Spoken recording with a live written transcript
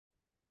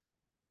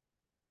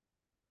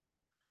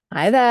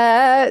Hi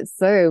there.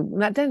 So,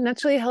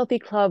 Naturally Healthy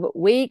Club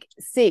week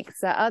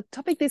 6. Our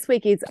topic this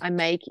week is I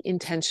make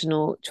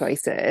intentional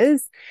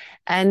choices.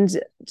 And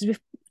to,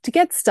 to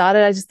get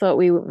started, I just thought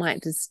we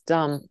might just,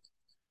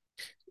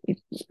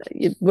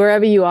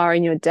 wherever you are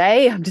in your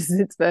day,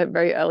 it's a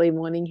very early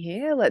morning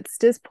here. Let's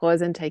just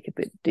pause and take a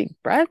bit deep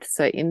breath.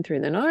 So, in through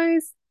the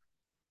nose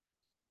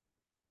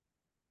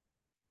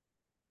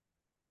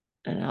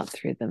and out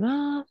through the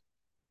mouth.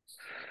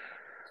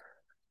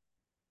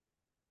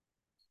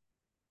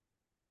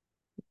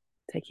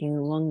 Taking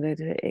longer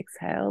to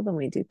exhale than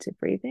we did to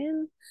breathe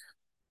in.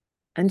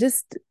 And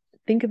just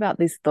think about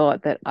this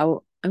thought that I'm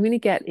going to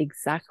get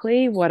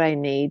exactly what I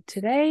need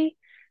today,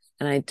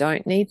 and I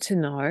don't need to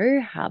know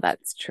how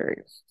that's true.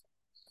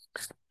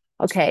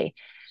 Okay,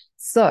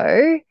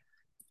 so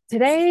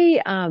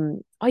today,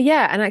 oh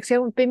yeah, and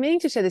actually I've been meaning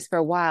to share this for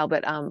a while,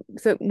 but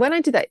so when I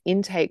did that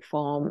intake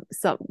form,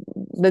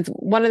 there's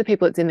one of the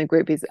people that's in the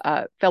group is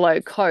a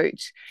fellow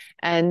coach,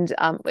 and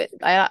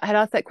I had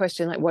asked that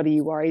question like, "What are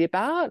you worried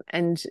about?"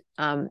 And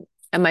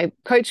my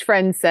coach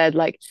friend said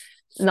like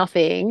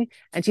nothing,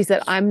 and she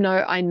said, I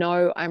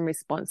know I'm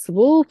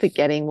responsible for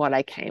getting what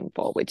I came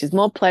for, which is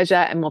more pleasure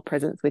and more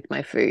presence with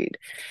my food,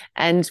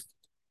 and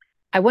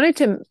I wanted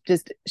to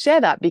just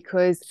share that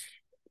because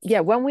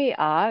yeah, when we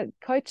are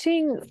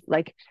coaching,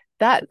 like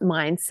that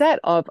mindset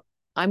of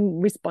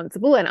I'm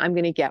responsible and I'm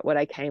going to get what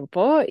I came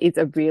for is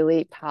a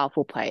really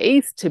powerful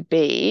place to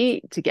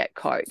be to get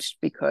coached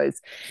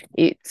because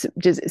it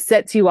just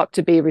sets you up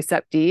to be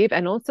receptive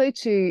and also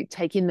to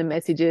take in the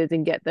messages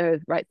and get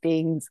the right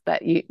things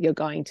that you're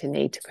going to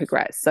need to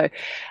progress. So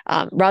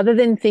rather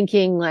than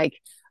thinking like,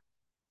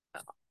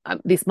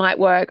 this might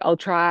work, I'll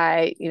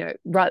try,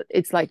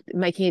 it's like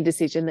making a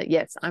decision that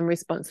yes, I'm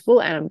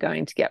responsible and I'm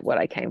going to get what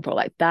I came for.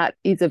 Like that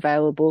is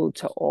available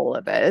to all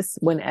of us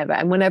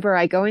whenever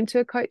I go into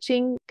a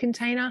coaching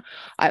container,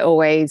 I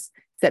always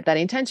set that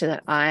intention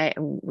that I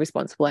am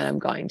responsible and I'm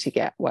going to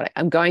get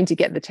I'm going to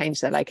get the change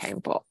that I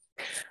came for.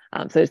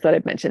 So I just thought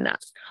I'd mention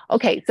that.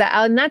 Okay, so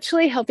our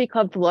Naturally Healthy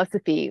Club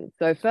philosophy.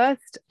 So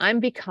first, I'm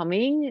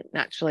becoming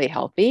naturally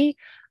healthy.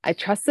 I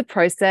trust the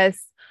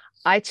process.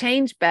 I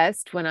change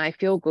best when I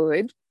feel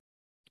good.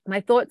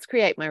 My thoughts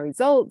create my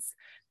results.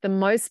 The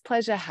most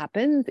pleasure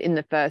happens in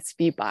the first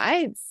few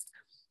bites.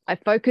 I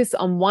focus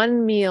on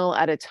one meal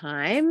at a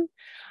time.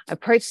 I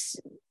approach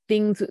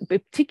things,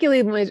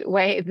 particularly my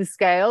way of the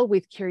scale,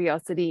 with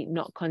curiosity,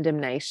 not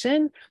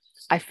condemnation.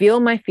 I feel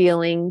my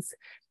feelings.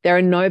 There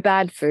are no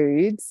bad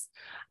foods.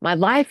 My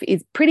life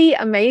is pretty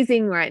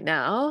amazing right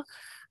now.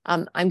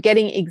 I'm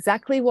getting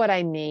exactly what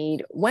I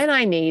need when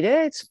I need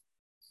it.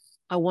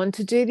 I want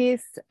to do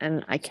this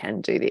and I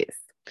can do this.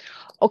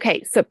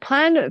 Okay, so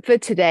plan for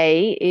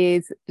today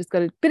is just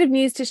got a bit of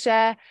news to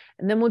share,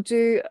 and then we'll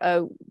do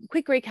a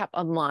quick recap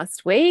on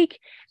last week,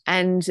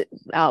 and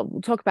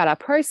we'll talk about our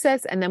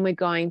process, and then we're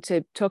going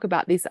to talk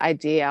about this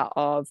idea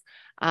of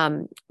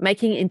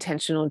making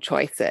intentional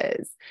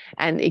choices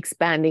and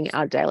expanding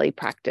our daily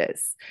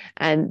practice.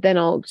 And then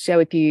I'll share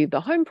with you the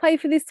home play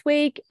for this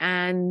week,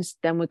 and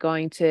then we're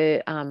going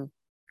to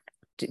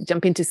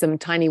jump into some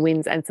tiny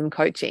wins and some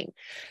coaching.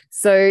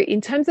 So in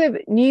terms of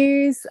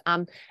news,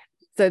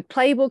 so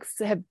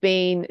playbooks have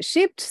been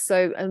shipped.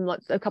 So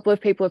a couple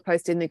of people have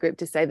posted in the group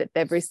to say that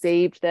they've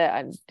received their,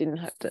 I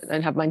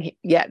don't have mine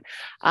yet,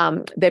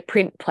 their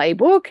print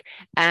playbook.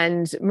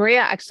 And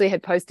Maria actually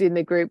had posted in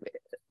the group,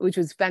 which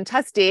was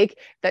fantastic,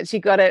 that she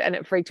got it and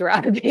it freaked her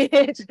out a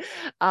bit.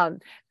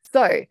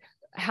 So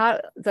I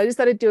just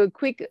thought I'd do a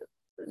quick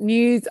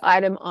news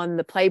item on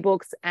the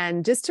playbooks,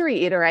 and just to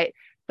reiterate,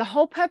 the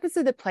whole purpose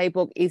of the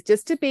playbook is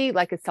just to be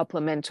like a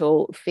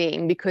supplemental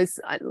thing, because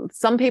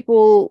some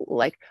people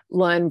like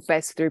learn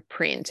best through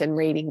print and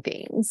reading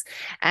things.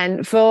 And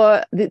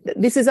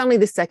this is only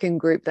the second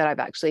group that I've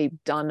actually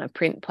done a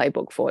print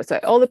playbook for. So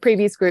all the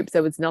previous groups,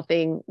 there was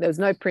nothing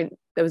in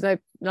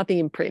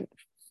print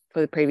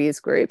for the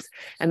previous groups,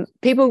 and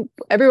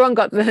everyone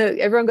got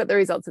the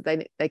results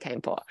that they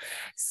came for.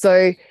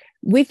 So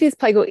with this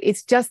playbook,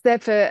 it's just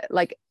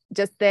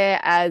there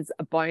as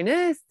a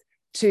bonus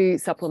to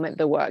supplement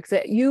the work.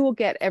 So you will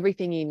get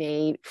everything you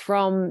need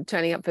from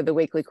turning up for the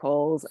weekly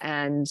calls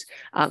and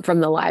from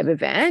the live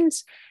event.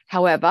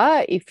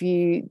 However, if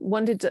you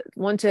want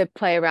to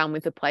play around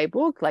with the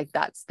playbook, like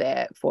that's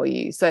there for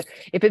you. So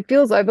if it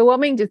feels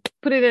overwhelming, just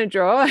put it in a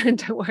drawer and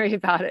don't worry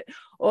about it.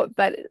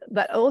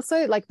 But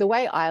also, like, the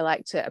way I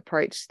like to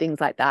approach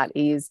things like that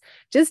is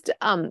just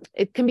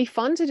it can be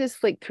fun to just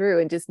flick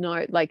through and just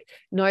know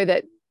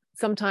that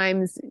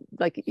sometimes,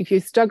 like, if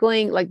you're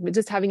struggling, like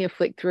just having a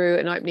flick through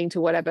and opening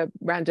to whatever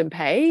random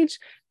page,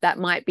 that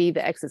might be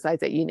the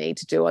exercise that you need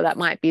to do, or that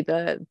might be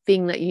the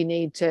thing that you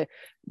need to,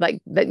 like,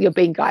 that you're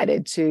being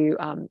guided to,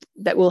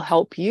 that will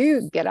help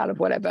you get out of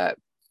whatever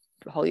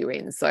hole you're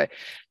in. So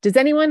does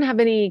anyone have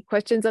any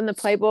questions on the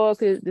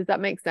playbook? Does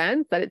that make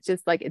sense, that it's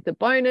just like it's a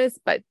bonus,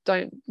 but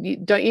don't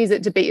use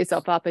it to beat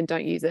yourself up, and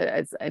don't use it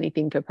as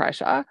anything for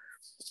pressure?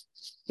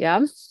 Yeah,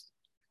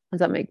 does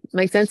that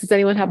make sense? Does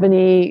anyone have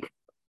any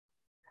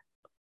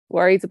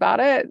worries about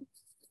it?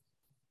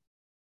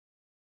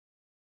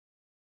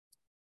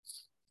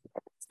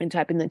 and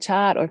type in the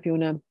chat, or if you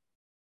want to.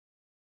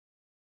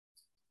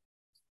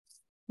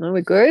 No,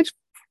 we're good.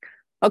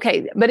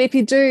 Okay, but if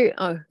you do,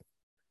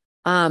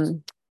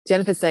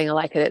 Jennifer's saying I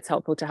like it. It's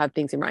helpful to have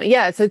things in writing.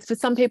 Yeah, so it's for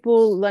some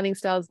people, learning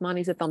styles.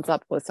 Marnie's a thumbs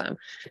up. Awesome.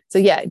 So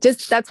yeah,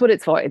 just that's what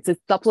it's for. It's a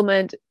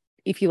supplement.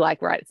 If you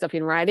like, write stuff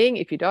in writing.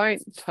 If you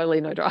don't, totally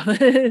no drama.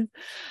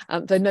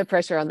 So no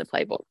pressure on the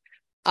playbook.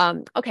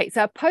 Okay,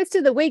 so our post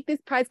of the week.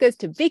 This prize goes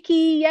to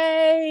Vicky.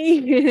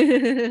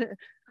 Yay!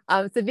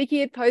 So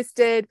Vicky had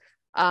posted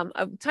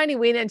a tiny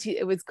win, and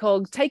it was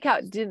called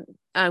Takeout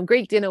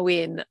Greek Dinner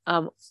Win.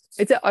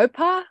 Is it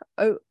Opa?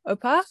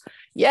 Opa?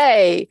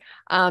 Yay!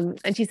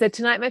 And she said,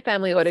 tonight my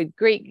family ordered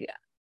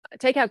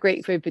takeout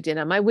Greek food for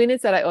dinner. My win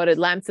is that I ordered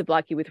lamb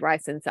souvlaki with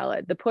rice and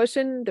salad. The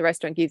portion the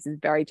restaurant gives is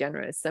very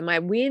generous. So my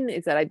win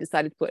is that I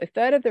decided to put a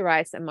third of the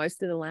rice and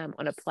most of the lamb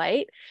on a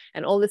plate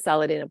and all the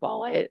salad in a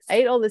bowl. I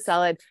ate all the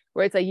salad,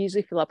 whereas I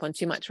usually fill up on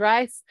too much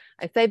rice.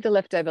 I saved the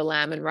leftover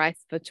lamb and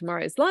rice for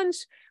tomorrow's lunch.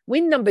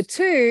 Win number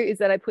 2 is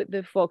that I put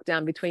the fork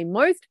down between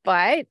most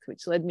bites,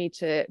 which led me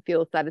to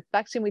feel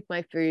satisfaction with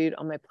my food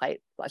on my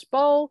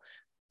plate/bowl.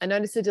 I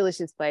noticed the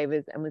delicious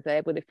flavors and was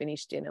able to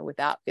finish dinner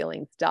without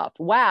feeling stuffed.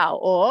 Wow.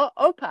 Or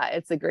Opa,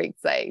 it's a Greek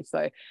say.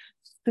 So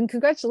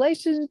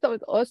congratulations. That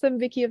was awesome,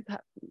 Vicky.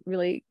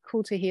 Really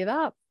cool to hear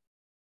that.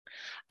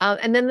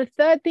 And then the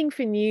third thing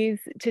for news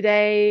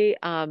today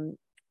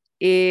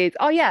is,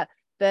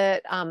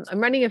 that I'm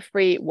running a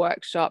free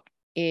workshop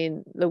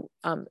in the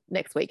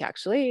next week,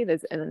 actually.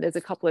 There's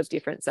a couple of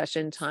different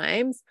session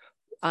times.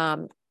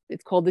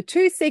 It's called The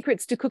 2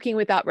 Secrets to Cooking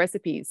Without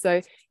Recipes.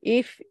 So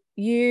if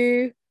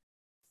you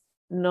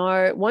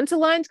want to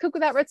learn to cook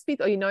without recipes,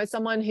 or you know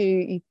someone who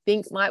you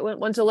think might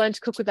want to learn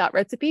to cook without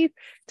recipes,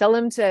 tell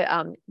them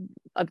to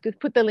I've just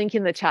put the link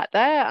in the chat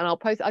there, and I'll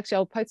post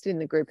it in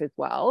the group as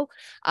well.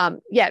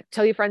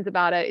 Tell your friends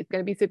about it. It's going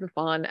to be super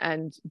fun,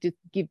 and just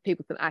give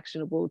people some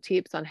actionable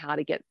tips on how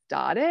to get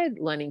started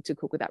learning to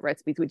cook without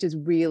recipes, which is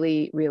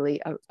really,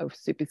 really a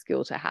super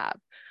skill to have.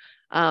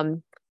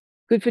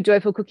 Good for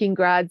Joyful Cooking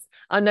grads.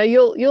 I know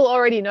you'll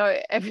already know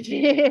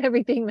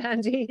everything,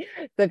 Mandy.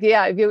 So if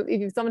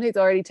you're someone who's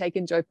already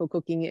taken Joyful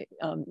Cooking,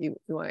 you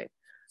won't.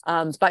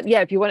 But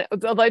yeah, if you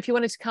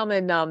wanted to come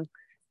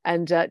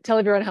and tell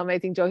everyone how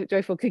amazing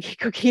Joyful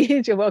Cooking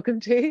is, you're welcome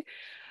to.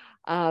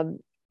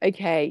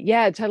 Okay,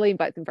 yeah, totally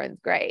invite some friends.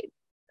 Great.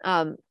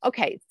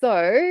 Okay,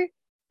 so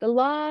the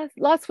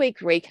last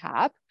week's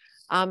recap.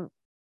 So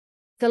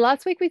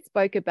last week we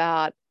spoke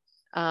about.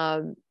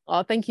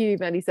 Oh, thank you,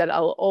 Mandy said,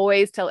 I'll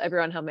always tell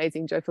everyone how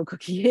amazing Joyful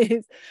Cooking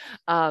is.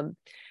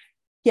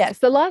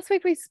 So last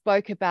week we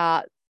spoke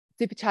about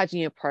supercharging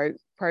your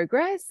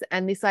progress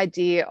and this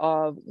idea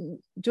of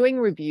doing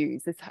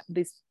reviews,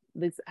 this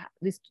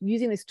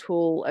using this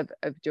tool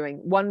of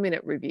doing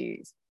 1-minute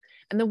reviews.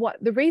 And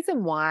the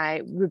reason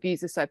why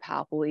reviews are so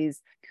powerful is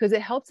because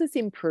it helps us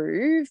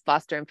improve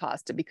faster and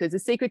faster, because the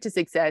secret to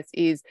success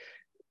is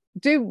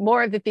do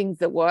more of the things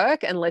that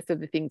work and less of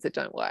the things that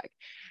don't work.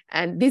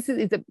 And this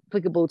is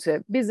applicable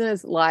to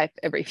business, life,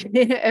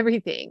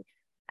 everything.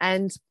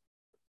 And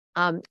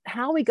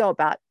how we go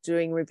about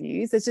doing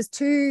reviews, there's just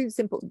 2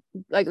 simple,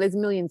 there's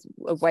millions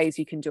of ways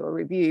you can do a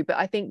review, but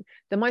I think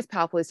the most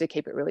powerful is to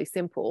keep it really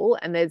simple.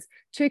 And there's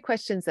 2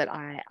 questions that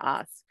I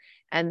ask.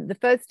 And the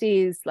first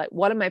is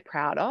what am I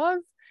proud of?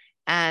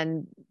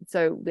 And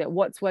so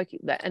what's working,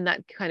 and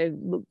that kind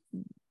of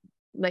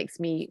makes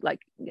me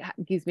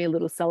gives me a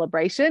little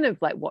celebration of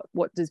what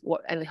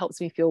and it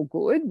helps me feel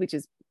good, which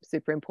is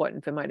super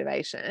important for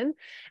motivation.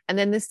 And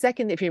then the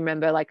second, if you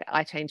remember,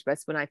 I change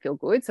best when I feel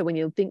good. So when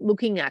you're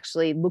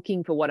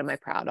looking for what am I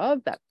proud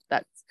of,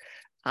 that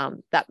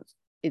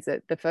is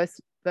the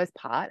first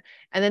part.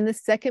 And then the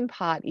second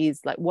part is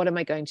what am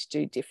I going to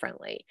do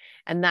differently?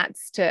 And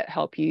that's to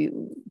help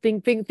you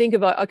think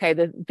about, okay,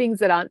 the things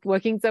that aren't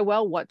working so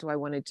well, what do I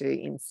want to do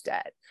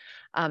instead?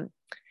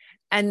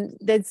 And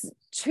there's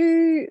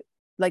 2,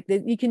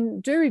 you can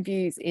do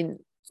reviews in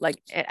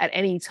at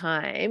any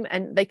time,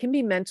 and they can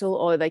be mental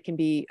or they can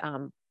be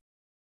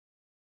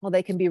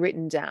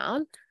written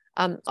down.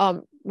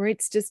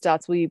 Maritz just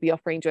starts, will you be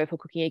offering Joyful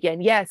Cooking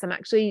again? Yes, I'm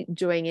actually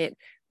doing it.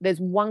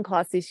 There's 1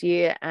 class this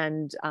year,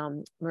 and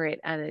Marit,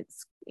 and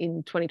it's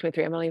in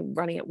 2023. I'm only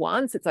running it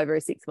once. It's over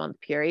a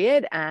 6-month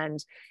period,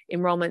 and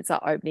enrollments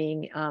are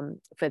opening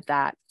for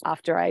that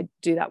after I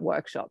do that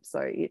workshop.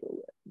 So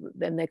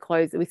then they're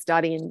closed. We're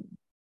starting in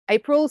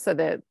April, so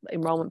the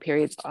enrollment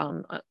period's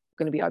going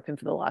to be open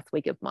for the last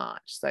week of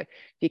March. So if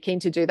you're keen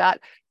to do that,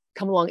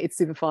 come along. It's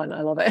super fun.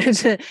 I love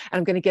it. And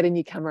I'm going to get a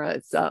new camera.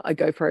 It's a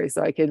GoPro,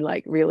 so I can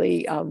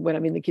really, when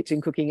I'm in the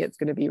kitchen cooking, it's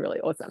going to be really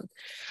awesome.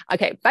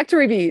 Okay, back to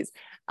reviews.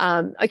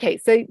 Okay,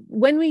 so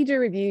when we do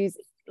reviews,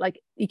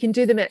 you can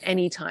do them at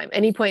any time,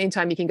 any point in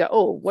time. You can go,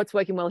 oh, what's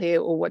working well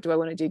here, or what do I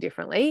want to do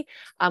differently?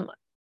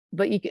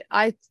 But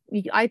I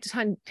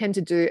tend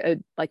to do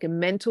a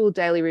mental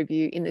daily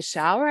review in the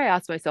shower. I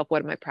ask myself,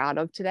 what am I proud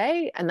of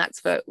today? And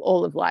that's for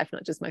all of life,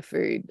 not just my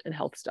food and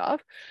health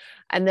stuff.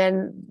 And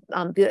then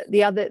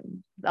the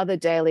other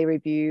daily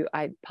review,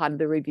 part of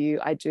the review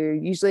I do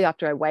usually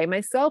after I weigh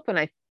myself, and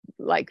I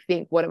like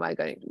think, what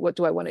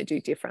do I want to do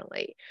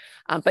differently?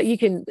 But you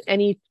can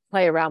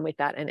play around with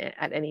that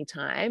at any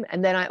time.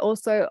 And then I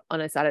also,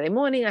 on a Saturday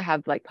morning, I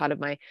have like part of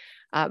my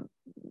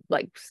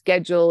like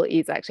schedule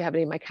is actually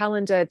happening in my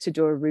calendar to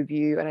do a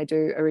review, and I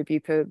do a review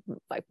for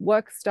like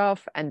work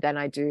stuff, and then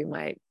I do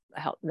my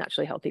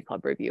Naturally Healthy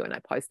Club review, and I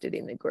post it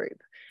in the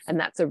group, and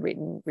that's a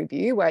written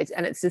review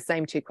and it's the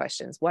same two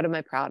questions: what am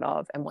I proud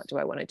of, and what do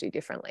I want to do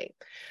differently?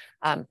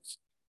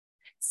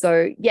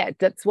 So yeah,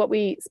 that's what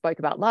we spoke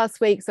about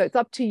last week. So it's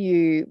up to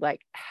you,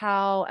 like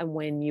how and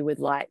when you would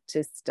like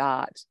to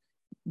start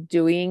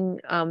doing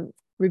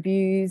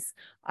reviews.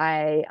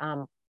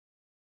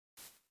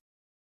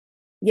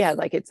 Yeah,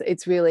 like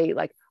it's really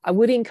like, I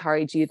would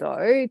encourage you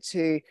though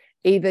to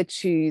either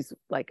choose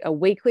like a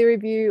weekly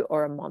review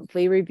or a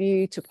monthly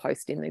review to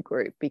post in the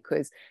group,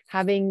 because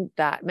making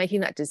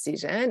that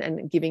decision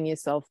and giving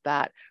yourself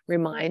that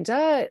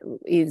reminder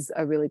is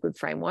a really good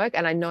framework.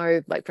 And I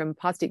know, like from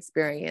past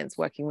experience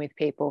working with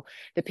people,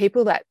 the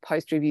people that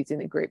post reviews in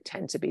the group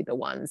tend to be the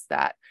ones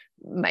that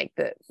make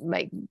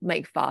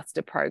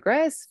faster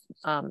progress.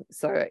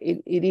 So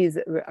it is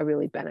a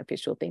really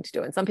beneficial thing to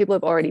do. And some people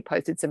have already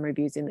posted some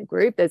reviews in the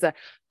group. There's a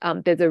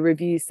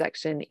review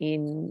section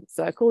in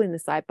Circle in the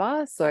sidebar.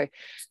 So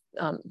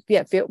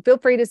yeah, feel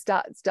free to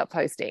start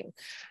posting.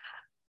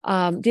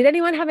 Did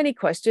anyone have any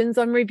questions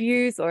on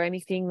reviews or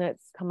anything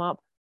that's come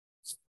up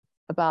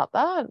about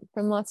that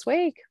from last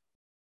week?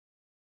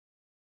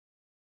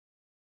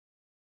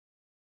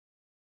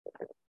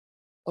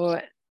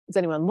 Or is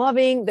anyone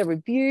loving the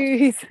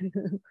reviews?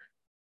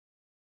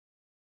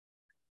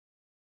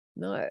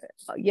 No.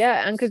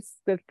 Yeah, Anka's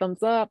good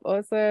thumbs up.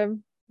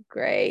 Awesome.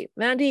 Great.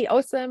 Mandy,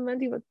 awesome.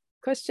 Mandy, what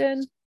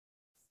question?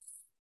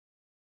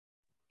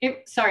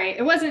 Sorry,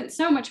 it wasn't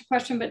so much a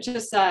question, but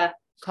just a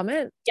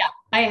comment. Yeah,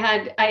 I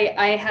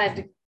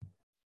had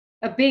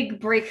a big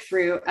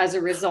breakthrough as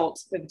a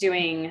result of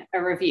doing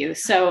a review.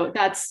 So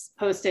that's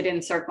posted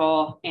in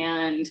Circle,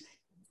 and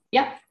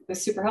yeah, it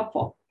was super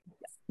helpful.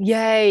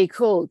 Yay,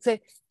 cool. So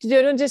do you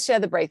want to just share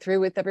the breakthrough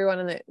with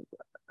everyone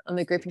on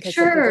the group in case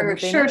Sure.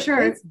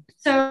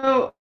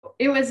 So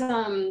it was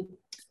so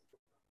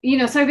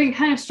I've been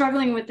kind of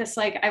struggling with this,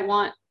 like I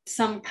want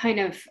some kind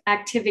of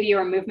activity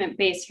or movement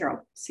based, here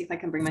I'll see if I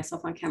can bring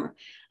myself on camera,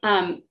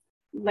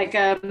 like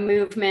a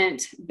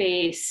movement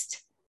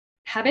based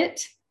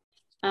habit,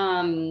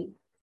 and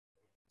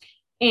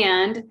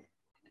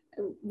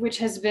which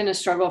has been a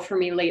struggle for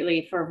me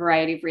lately for a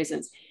variety of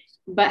reasons,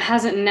 but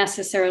hasn't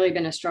necessarily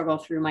been a struggle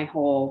through my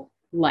whole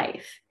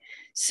life.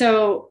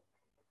 So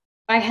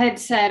I had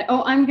said,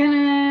 I'm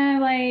gonna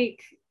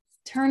like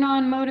turn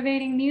on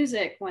motivating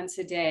music once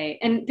a day.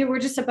 And there were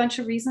just a bunch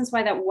of reasons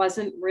why that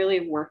wasn't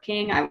really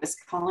working. I was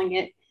calling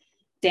it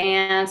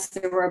dance.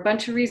 There were a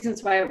bunch of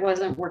reasons why it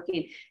wasn't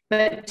working.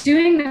 But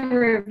doing the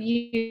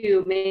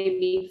review made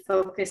me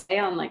focus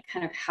on like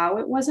kind of how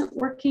it wasn't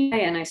working.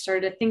 And I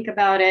started to think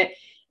about it.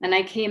 And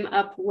I came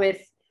up with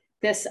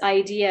this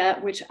idea,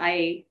 which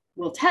I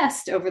will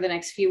test over the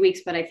next few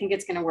weeks, but I think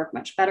it's going to work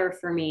much better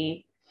for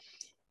me,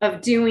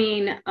 of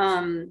doing,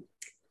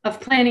 of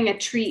planning a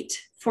treat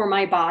for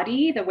my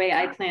body the way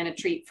I plan a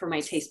treat for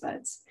my taste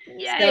buds.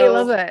 Yeah, I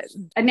love it.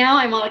 And now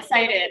I'm all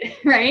excited,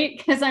 right?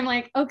 Because I'm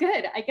like, oh,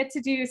 good, I get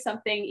to do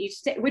something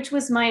each day, which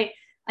was my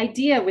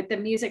idea with the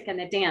music and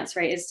the dance,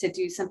 right? Is to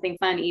do something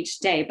fun each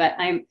day. But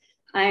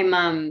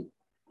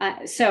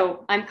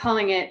so I'm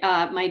calling it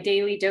my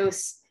daily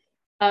dose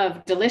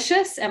of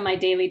delicious and my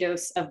daily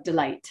dose of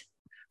delight.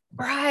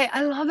 Right,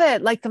 I love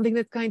it. Like something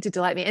that's going to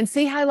delight me. And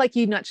see how like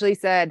you naturally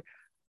said,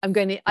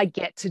 I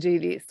get to do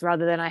this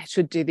rather than I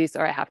should do this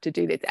or I have to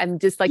do this. And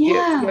just like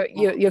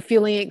you're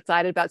feeling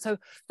excited about it. So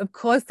of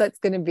course that's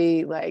going to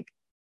be like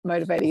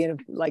motivating,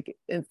 and like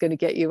it's going to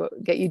get you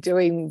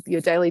doing your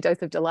daily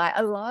dose of delight.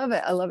 I love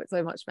it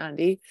so much,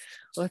 Mandy.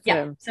 Awesome.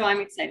 Yeah, so I'm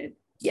excited.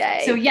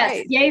 Yay. So yes,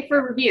 great. Yay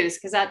for reviews,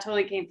 because that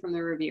totally came from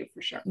the review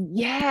for sure.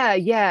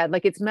 Yeah.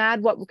 Like it's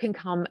mad what can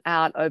come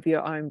out of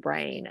your own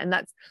brain. And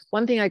that's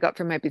one thing I got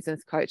from my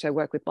business coach I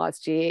worked with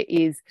last year,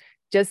 is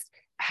just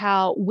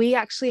how we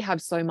actually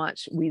have so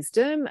much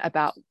wisdom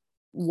about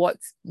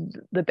what's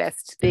the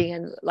best thing,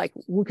 and like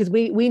because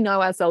we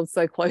know ourselves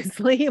so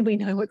closely and we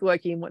know what's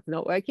working and what's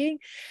not working,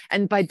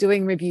 and by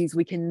doing reviews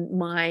we can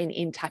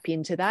tap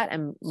into that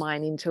and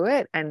mine into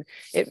it, and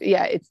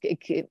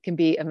it can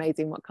be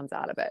amazing what comes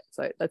out of it.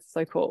 So that's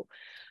so cool.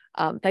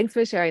 Thanks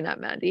for sharing that,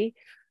 Mandy.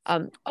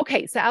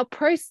 Okay, so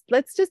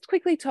let's just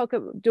quickly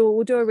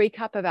we'll do a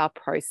recap of our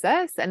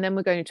process, and then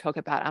we're going to talk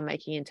about our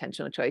making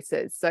intentional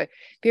choices. So if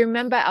you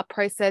remember our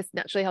process,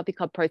 Naturally Healthy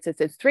Club process,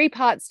 there's 3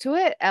 parts to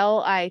it,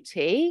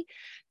 LIT.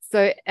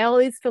 So L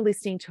is for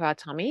listening to our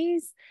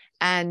tummies,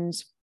 and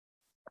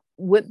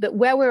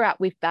where we're at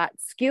with that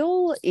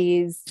skill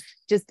is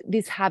just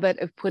this habit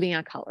of putting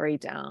our cutlery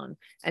down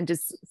and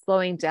just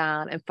slowing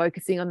down and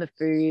focusing on the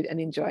food and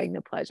enjoying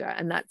the pleasure.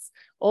 And that's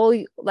all,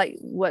 like,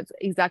 what's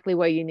exactly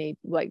where you need,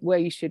 like where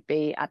you should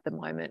be at the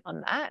moment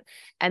on that.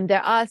 And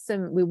there are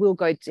we will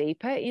go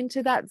deeper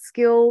into that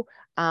skill.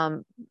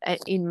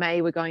 In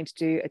May, we're going to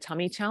do a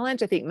tummy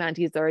challenge. I think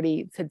Mandy has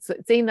already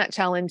seen that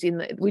challenge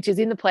which is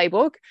in the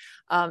playbook,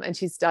 and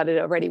she's started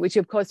already, which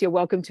of course you're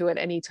welcome to at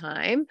any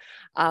time.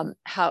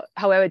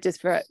 However,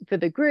 just for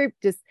the group,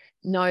 just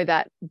know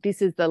that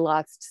this is the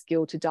last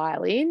skill to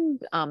dial in,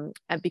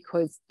 and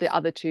because the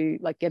other two,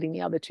 like getting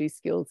the other two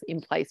skills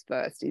in place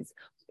first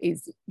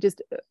is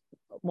just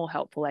more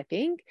helpful, I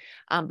think.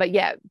 But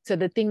yeah, so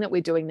the thing that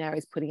we're doing there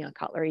is putting our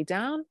cutlery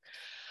down.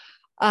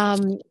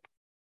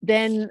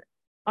 Then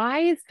I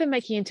is for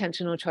making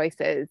intentional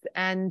choices.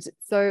 And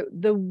so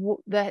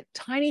the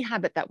tiny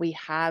habit that we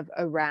have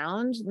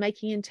around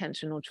making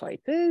intentional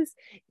choices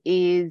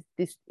is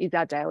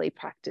our daily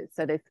practice.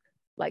 So there's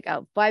like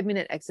a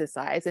 5-minute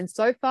exercise. And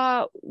so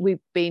far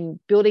we've been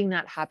building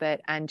that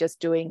habit and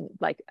just doing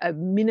like a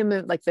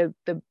minimum, like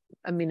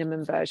a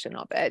minimum version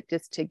of it,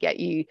 just to get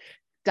you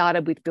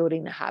started with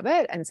building the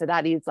habit. And so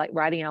that is like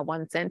writing our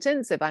one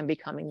sentence of I'm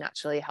becoming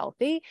naturally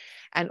healthy,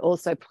 and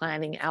also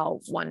planning our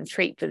one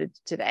treat for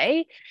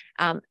today.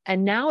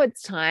 And now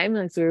it's time,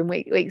 as we're in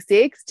week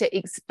 6, to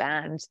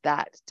expand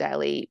that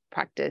daily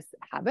practice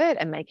habit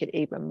and make it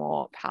even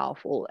more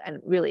powerful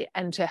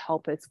and to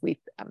help us with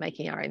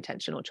making our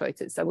intentional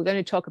choices. So we're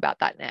going to talk about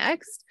that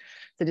next.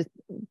 So just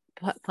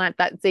plant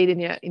that seed in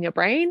your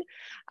brain.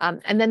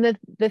 And then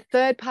the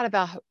third part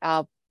of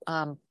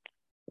our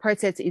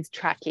process is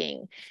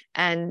tracking.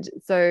 And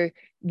so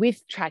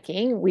with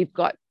tracking, we've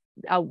got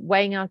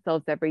weighing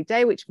ourselves every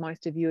day, which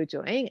most of you are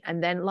doing.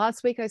 And then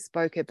last week I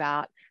spoke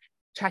about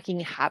tracking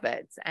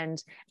habits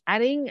and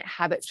adding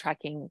habit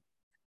tracking.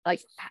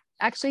 Like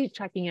actually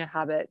tracking your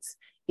habits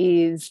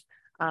is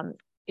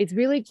it's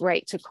really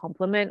great to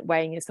complement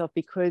weighing yourself,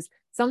 because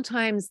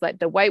sometimes like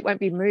the weight won't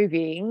be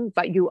moving,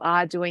 but you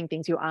are doing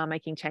things, you are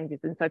making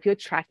changes. And so if you're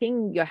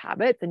tracking your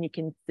habits and you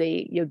can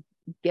see you're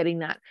getting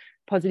that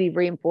positive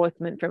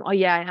reinforcement from, oh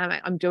yeah,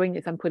 I'm doing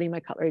this, I'm putting my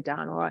cutlery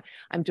down, or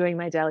I'm doing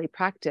my daily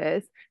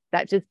practice,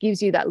 that just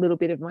gives you that little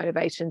bit of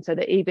motivation, so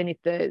that even if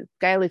the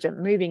scale isn't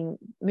moving,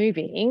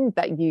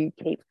 that you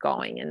keep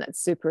going. And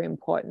that's super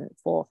important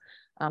for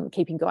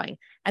keeping going.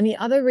 And the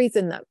other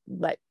reason that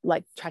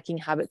like tracking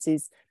habits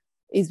is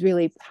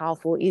really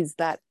powerful is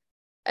that,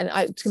 and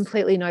I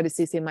completely noticed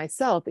this in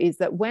myself, is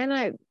that when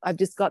I've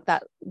just got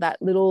that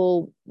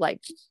little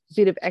like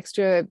bit of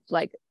extra,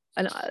 like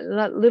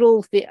a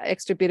little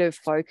extra bit of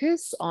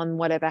focus on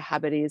whatever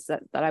habit is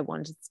that I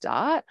want to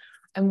start,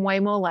 I'm way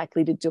more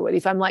likely to do it.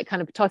 If I'm like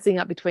kind of tossing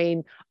up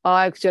between,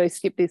 oh, should I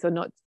skip this or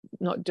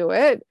not do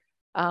it?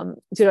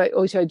 Should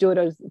I do it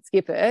or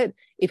skip it?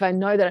 If I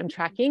know that I'm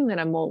tracking, then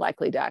I'm more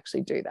likely to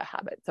actually do the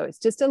habit. So it's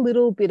just a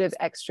little bit of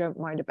extra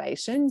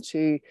motivation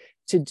to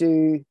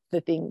do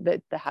the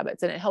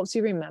habits, and it helps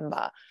you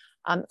remember.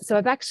 So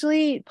I've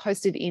actually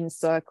posted in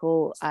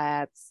Circle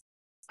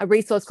a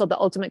resource called The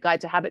Ultimate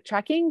Guide to Habit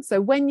Tracking. So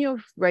when if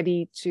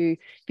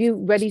you're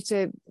ready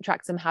to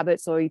track some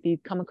habits, or if you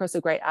come across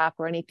a great app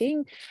or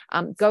anything,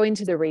 go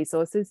into the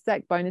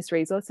bonus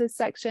resources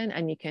section,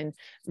 and you can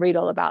read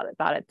all about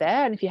it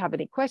there. And if you have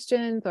any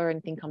questions or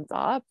anything comes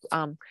up,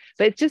 but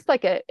it's just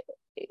like a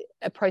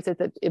process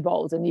that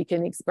evolves, and you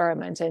can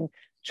experiment and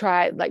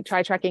try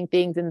tracking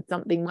things, and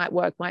something might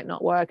work, might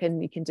not work,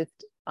 and you can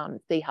just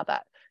see how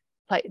that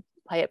play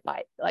it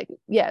by, like,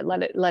 yeah,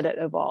 let it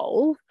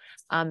evolve.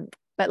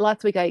 But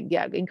last week, I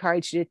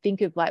encouraged you to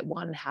think of like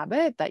one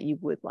habit that you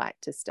would like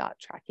to start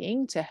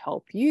tracking to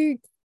help you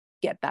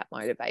get that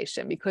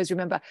motivation. Because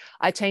remember,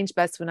 I change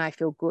best when I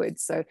feel good.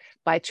 So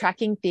by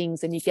tracking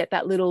things, and you get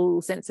that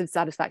little sense of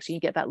satisfaction, you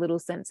get that little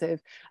sense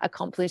of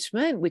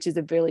accomplishment, which is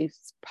a really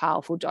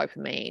powerful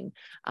dopamine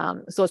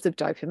source of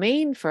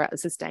dopamine, for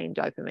sustained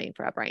dopamine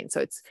for our brain.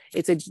 So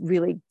it's a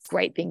really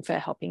great thing for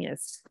helping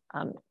us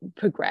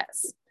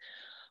progress.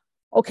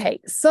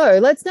 Okay, so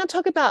let's now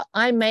talk about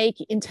I make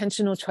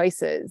intentional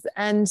choices.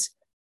 And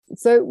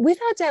so with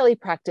our daily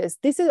practice,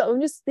 this is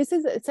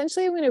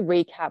essentially, I'm going to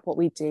recap what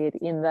we did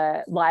in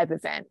the live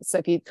event. So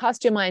if you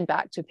cast your mind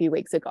back to a few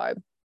weeks ago.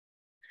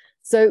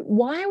 So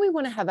why we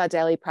want to have our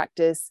daily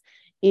practice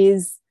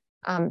is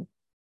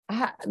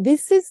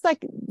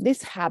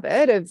this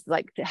habit of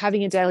like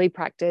having a daily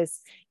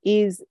practice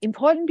is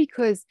important,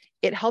 because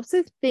it helps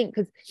us think,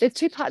 because there's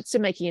two parts to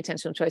making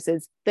intentional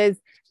choices. There's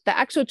the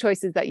actual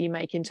choices that you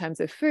make in terms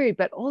of food,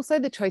 but also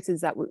the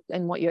choices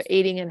and what you're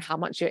eating and how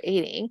much you're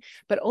eating,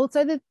 but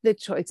also the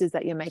choices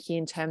that you're making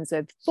in terms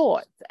of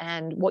thoughts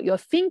and what you're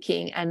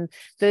thinking, and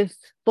the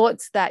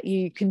thoughts that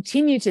you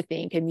continue to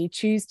think and you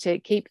choose to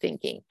keep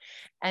thinking.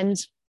 And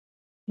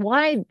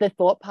why the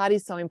thought part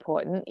is so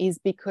important is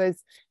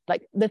because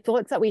like the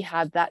thoughts that we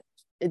have, that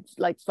it's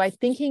like by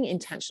thinking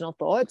intentional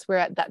thoughts,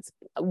 that's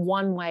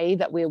one way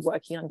that we're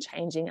working on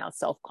changing our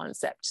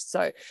self-concept.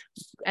 So,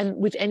 and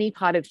with any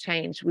part of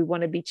change, we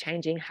want to be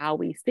changing how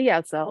we see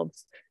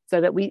ourselves,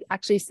 so that we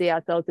actually see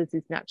ourselves as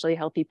this naturally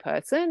healthy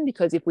person.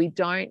 Because if we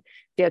don't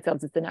see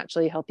ourselves as the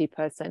naturally healthy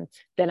person,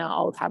 then our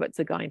old habits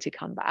are going to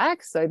come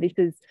back. So this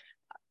is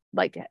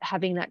like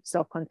having that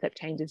self-concept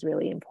change is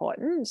really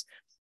important.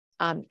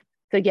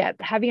 So yeah,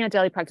 having our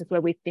daily practice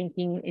where we're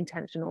thinking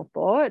intentional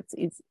thoughts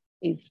is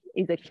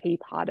a key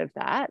part of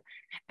that.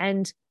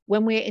 And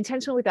when we're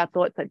intentional with our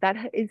thoughts, like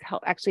that is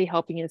actually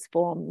helping us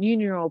form new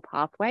neural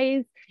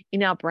pathways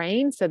in our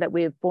brain, so that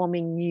we're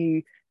forming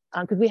new,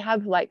 because we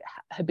have like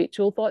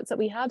habitual thoughts that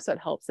we have, so it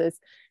helps us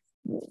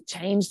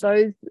change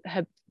those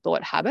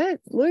thought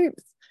habit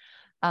loops.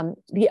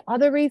 The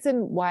other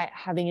reason why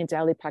having a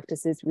daily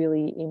practice is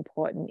really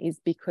important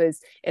is because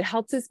it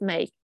helps us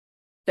make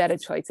better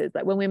choices.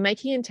 Like when we're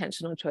making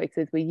intentional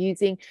choices, we're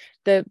using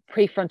the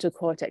prefrontal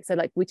cortex, so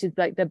like, which is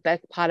like the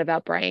best part of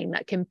our brain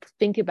that can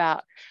think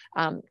about,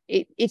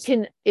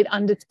 it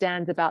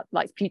understands about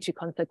like future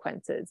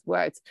consequences.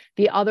 Whereas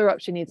the other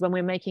option is when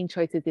we're making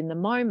choices in the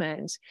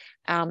moment,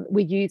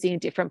 we're using a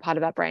different part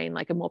of our brain,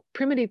 like a more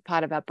primitive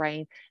part of our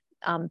brain,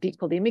 called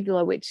the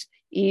amygdala, which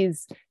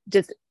is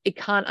just, it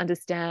can't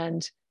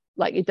understand,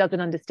 like it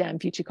doesn't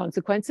understand future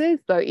consequences.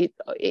 So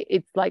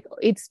it's like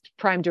its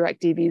prime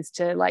directive is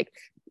to like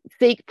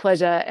seek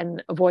pleasure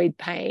and avoid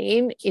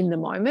pain in the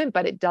moment,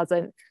 but it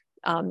doesn't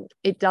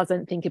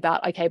think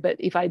about, okay, but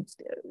if I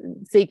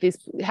seek this,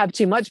 have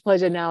too much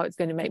pleasure now, it's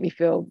going to make me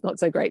feel not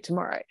so great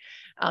tomorrow.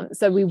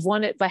 So we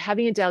want it, by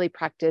having a daily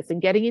practice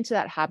and getting into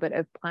that habit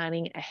of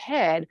planning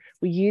ahead,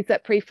 we use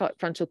that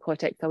prefrontal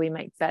cortex so we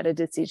make better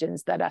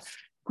decisions that are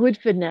good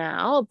for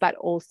now, but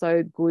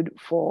also good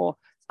for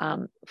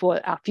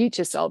our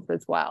future selves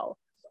as well.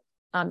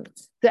 So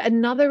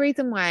another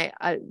reason why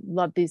I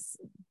love this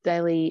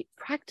daily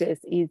practice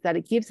is that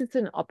it gives us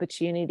an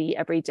opportunity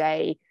every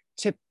day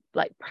to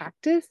like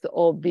practice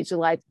or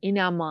visualize in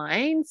our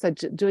mind. So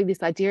doing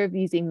this idea of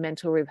using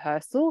mental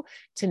rehearsal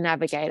to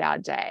navigate our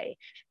day.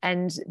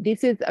 And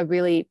this is a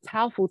really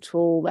powerful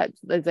tool that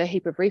there's a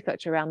heap of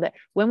research around, that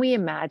when we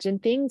imagine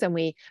things and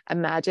we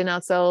imagine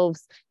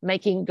ourselves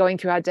going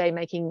through our day,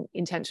 making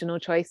intentional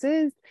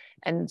choices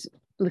and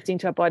listening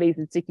to our bodies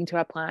and sticking to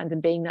our plans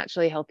and being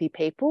naturally healthy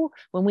people,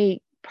 when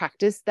we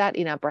practice that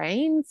in our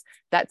brains,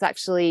 that's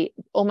actually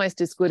almost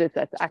as good as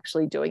that's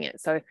actually doing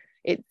it. So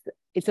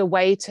it's a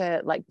way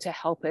to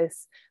help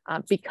us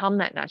become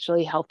that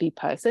naturally healthy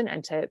person,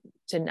 and to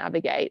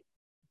navigate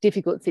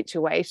difficult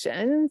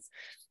situations.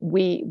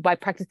 By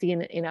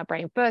practicing in our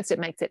brain first, it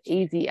makes it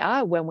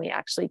easier when we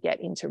actually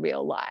get into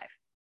real life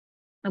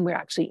and we're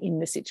actually in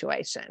the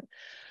situation.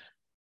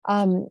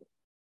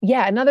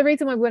 Another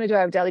reason why we want to do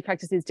our daily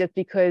practice is just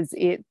because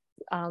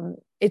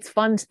it's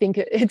fun to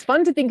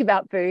think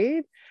about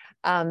food,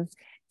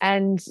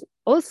 and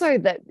also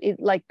that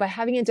by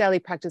having a daily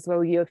practice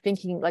where you're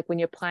thinking, like when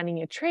you're planning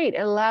your treat, it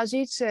allows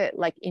you to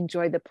like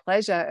enjoy the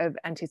pleasure of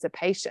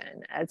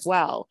anticipation as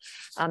well,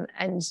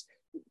 and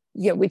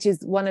which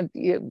is one of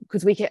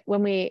because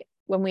when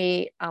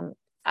we are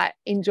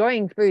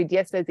enjoying food,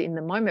 yes, there's in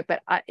the moment,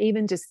 but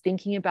even just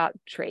thinking about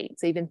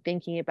treats, even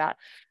thinking about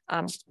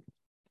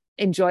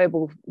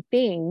enjoyable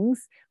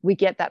things, we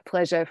get that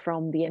pleasure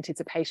from the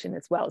anticipation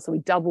as well. So we're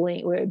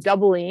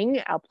doubling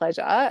our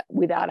pleasure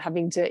without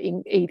having to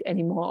eat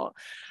anymore.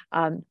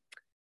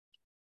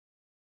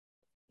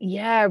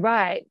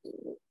 Right.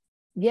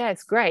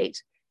 Yes,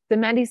 great. So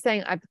Mandy's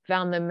saying, I've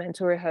found the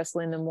mental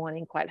rehearsal in the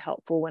morning quite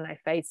helpful when I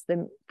face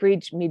the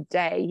fridge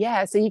midday.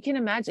 Yeah, so you can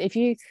imagine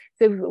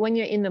when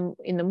you're in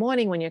the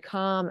morning, when you're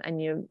calm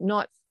and you're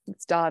not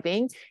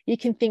starving, you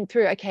can think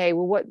through, okay,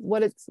 well,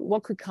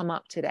 what could come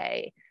up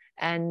today?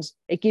 And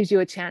it gives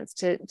you a chance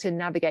to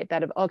navigate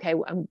that of, okay,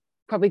 I'm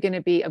going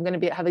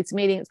to have this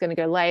meeting, it's going to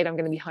go late, I'm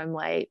going to be home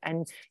late.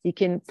 And you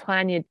can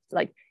plan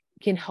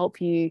can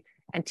help you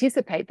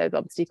anticipate those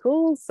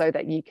obstacles so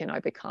that you can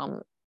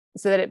overcome,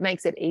 so that it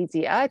makes it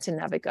easier to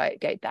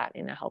navigate that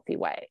in a healthy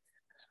way.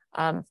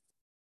 So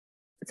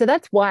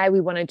that's why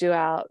we want to do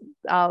our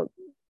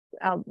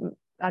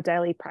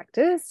daily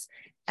practice.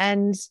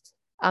 And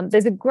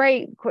there's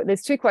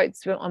two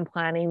quotes on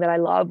planning that I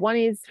love. One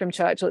is from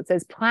Churchill. It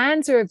says,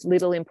 plans are of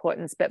little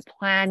importance, but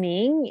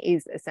planning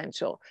is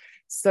essential.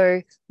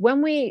 So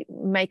when we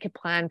make a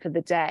plan for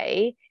the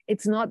day,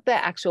 it's not the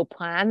actual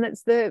plan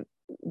that's the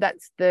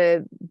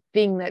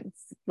thing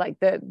that's like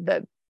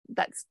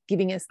that's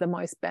giving us the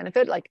most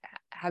benefit, like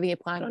having a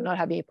plan or not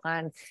having a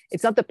plan.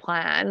 It's not the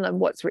plan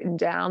and what's written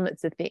down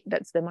that's the thing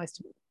that's the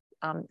most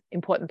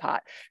important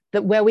part.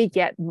 That where we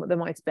get the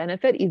most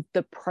benefit is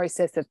the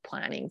process of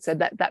planning. So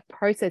that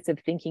process of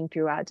thinking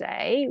through our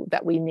day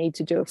that we need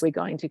to do if we're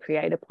going to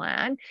create a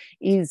plan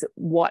is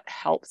what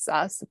helps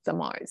us the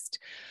most.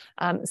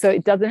 So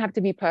it doesn't have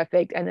to be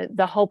perfect, and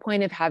the whole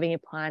point of having a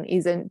plan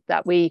isn't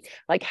that we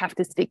like have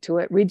to stick to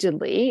it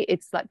rigidly.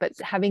 It's like, but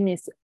having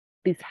this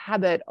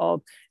habit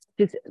of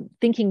just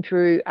thinking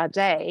through our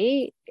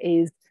day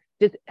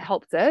just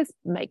helps us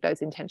make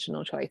those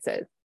intentional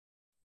choices.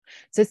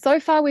 So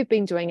far we've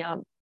been doing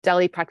our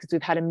daily practice.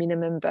 We've had a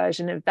minimum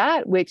version of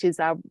that, which is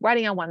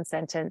writing our one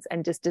sentence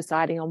and just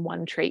deciding on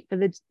one treat for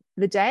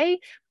the day.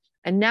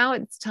 And now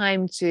it's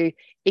time to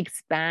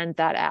expand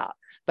that out.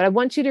 But I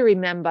want you to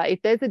remember,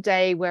 if there's a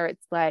day where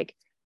it's like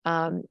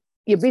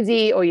you're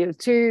busy or you're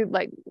too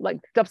like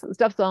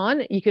stuff's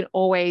on, you can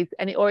always,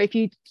 or if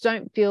you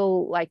don't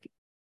feel like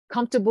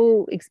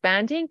comfortable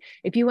expanding,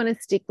 if you want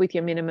to stick with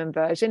your minimum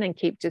version and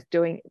keep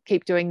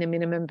doing the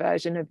minimum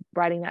version of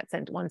writing that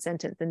one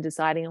sentence and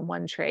deciding on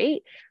one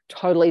treat,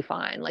 totally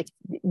fine. Like,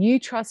 you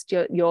trust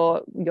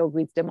your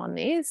wisdom on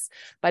this.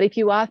 But if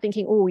you are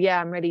thinking, oh yeah,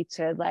 I'm ready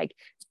to like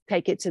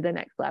take it to the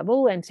next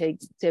level and to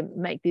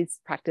make this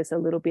practice a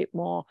little bit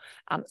more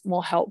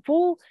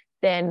helpful,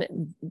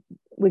 then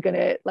we're going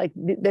to like,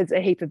 there's a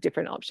heap of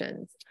different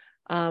options.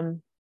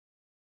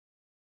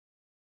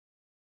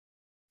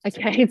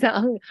 Okay,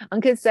 so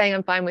Uncle's saying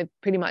I'm fine with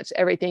pretty much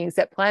everything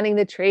except planning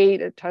the treat.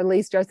 It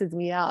totally stresses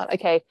me out.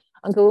 Okay,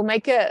 Uncle, we'll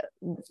make a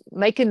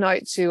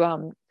note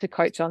to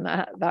coach on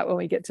that when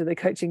we get to the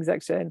coaching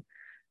section.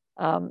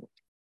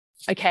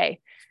 Okay.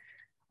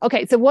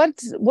 So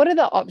what are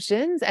the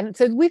options? And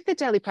so with the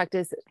daily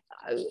practice,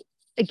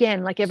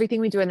 again, like everything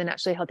we do in the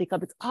Naturally Healthy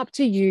Club, it's up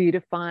to you to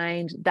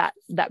find that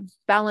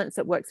balance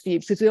that works for you,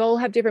 because we all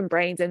have different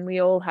brains and we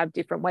all have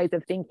different ways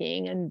of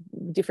thinking and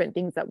different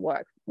things that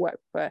work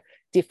for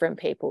different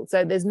people.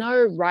 So there's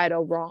no right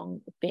or wrong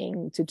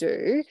thing to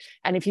do.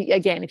 And if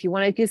you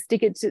want to just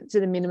stick it to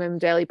the minimum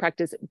daily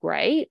practice,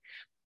 great.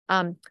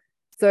 But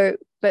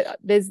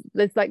there's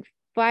like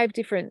four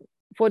different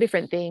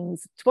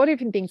things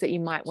that you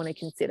might want to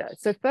consider.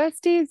 So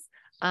first is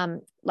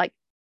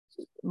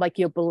like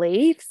your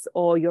beliefs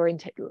or your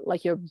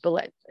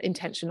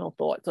intentional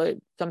thoughts, or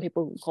some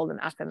people call them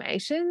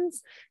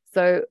affirmations.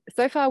 So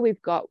far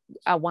we've got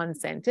our one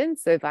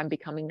sentence, so if I'm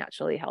becoming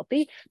naturally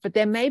healthy, but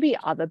there may be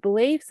other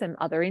beliefs and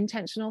other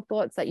intentional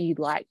thoughts that you'd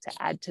like to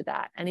add to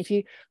that. And if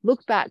you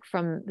look back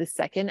from the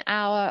second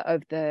hour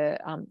of the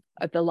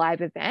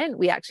live event,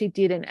 we actually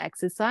did an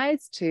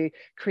exercise to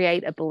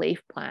create a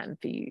belief plan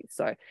for you.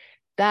 So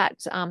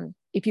that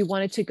if you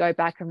wanted to go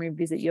back and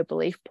revisit your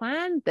belief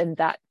plan, then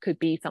that could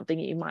be something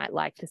you might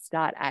like to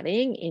start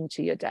adding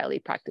into your daily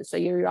practice. So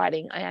you're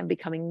writing, I am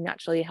becoming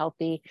naturally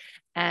healthy,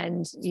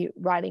 and you're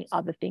writing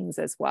other things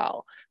as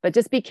well. But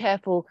just be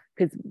careful,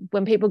 because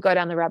when people go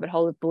down the rabbit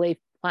hole of belief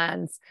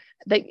plans,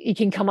 that you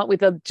can come up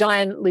with a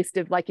giant list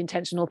of like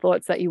intentional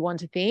thoughts that you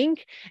want to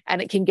think,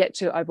 and it can get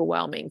too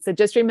overwhelming. So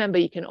just remember,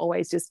 you can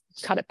always just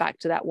cut it back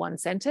to that one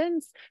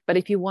sentence. But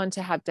if you want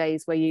to have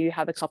days where you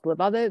have a couple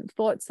of other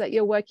thoughts that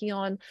you're working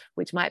on,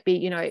 which might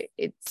be,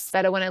 it's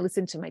better when I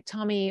listen to my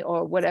tummy,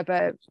 or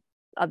whatever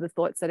other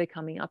thoughts that are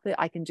coming up, that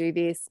I can do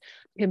this.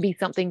 It can be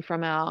something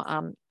from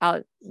our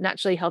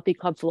Naturally Healthy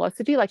Club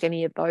philosophy, like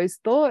any of those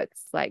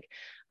thoughts, like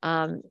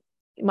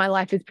my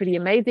life is pretty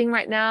amazing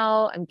right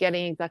now, I'm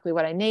getting exactly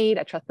what I need,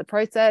 I trust the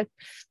process.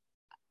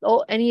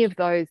 Or any of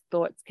those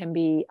thoughts can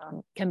be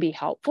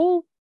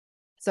helpful.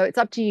 So it's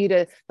up to you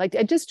to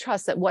just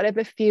trust that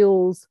whatever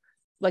feels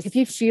like, if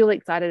you feel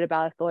excited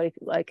about a thought,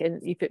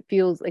 and if it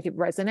feels like it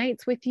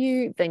resonates with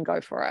you, then go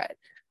for it.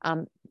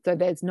 So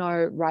there's no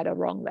right or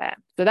wrong there.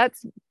 So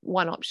that's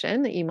one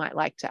option that you might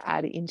like to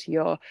add into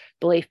your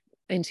belief,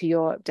 into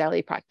your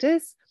daily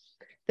practice.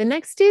 The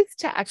next is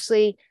to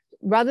actually,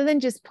 rather than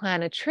just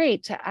plan a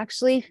treat, to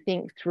actually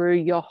think through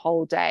your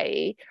whole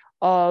day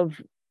of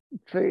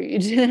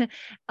food.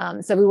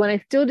 So we want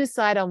to still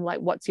decide on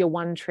like what's your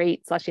one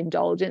treat /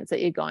 indulgence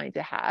that you're going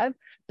to have,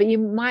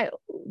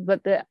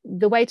 but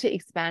the way to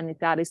expand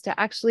this out is to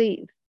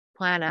actually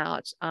plan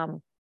out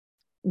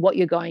what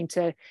you're going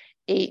to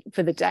eat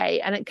for the day.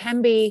 And it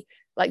can be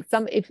like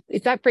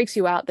if that freaks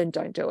you out, then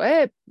don't do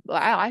it.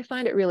 I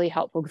find it really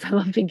helpful because I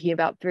love thinking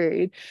about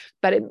food,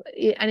 but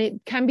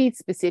it can be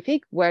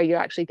specific, where you're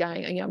actually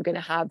going, I'm going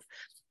to have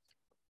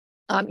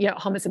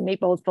hummus and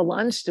meatballs for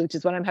lunch, which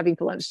is what I'm having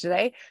for lunch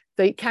today.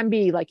 So it can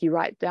be like you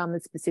write down the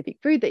specific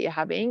food that you're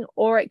having,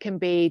 or it can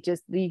be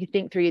just you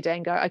think through your day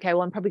and go, okay,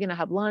 well, I'm probably going to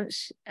have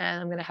lunch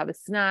and I'm going to have a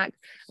snack,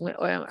 I'm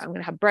going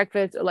to have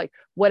breakfast, or like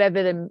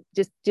whatever.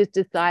 Just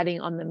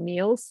deciding on the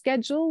meal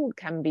schedule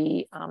can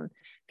be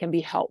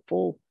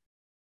helpful,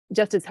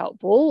 just as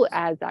helpful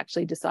as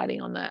actually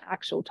deciding on the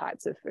actual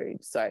types of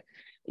food. So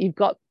you've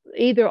got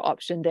either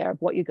option there of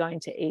what you're going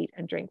to eat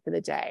and drink for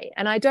the day.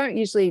 And I don't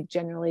usually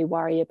generally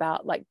worry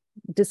about like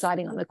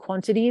deciding on the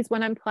quantities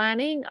when I'm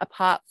planning,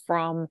 apart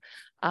from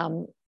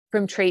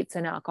treats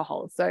and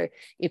alcohol. So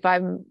if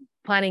I'm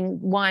planning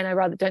wine, I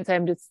rather don't say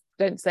I'm going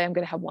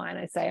to have wine.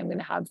 I say I'm going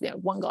to have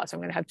one glass, or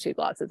I'm going to have two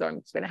glasses, or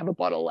I'm just going to have a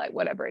bottle, like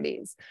whatever it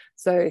is.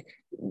 So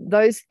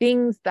those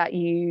things that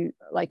you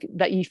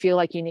feel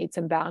like you need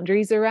some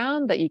boundaries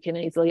around, that you can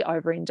easily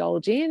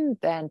overindulge in,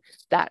 then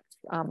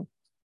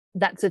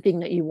that's the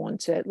thing that you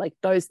want to, like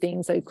those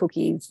things, so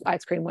cookies,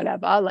 ice cream,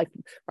 whatever, like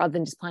rather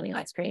than just planning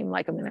ice cream,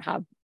 like I'm going to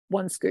have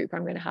one scoop,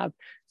 I'm going to have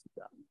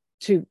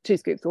two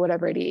scoops, or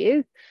whatever it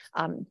is.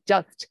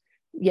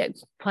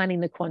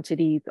 Planning the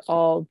quantities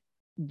of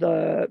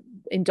the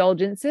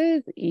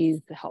indulgences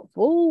is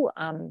helpful,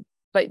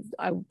 but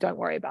I don't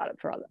worry about it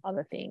for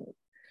other things.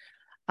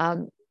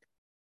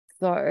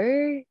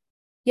 So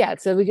Yeah,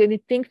 so we're going to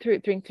think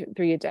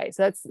through your day.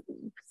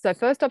 So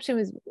first option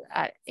was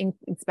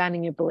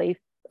expanding your belief,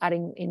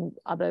 adding in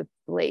other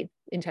belief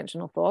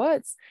intentional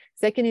thoughts.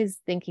 Second is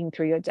thinking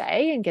through your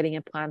day and getting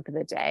a plan for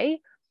the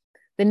day.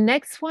 The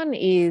next one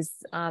is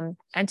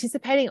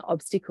anticipating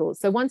obstacles.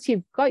 So once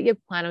you've got your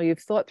plan or you've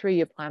thought through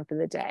your plan for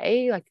the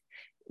day, like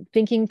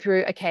thinking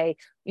through, okay,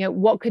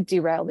 what could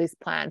derail this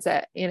plan?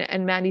 So,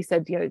 and Mandy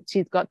said,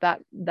 she's got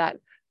that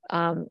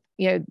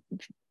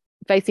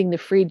facing the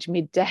fridge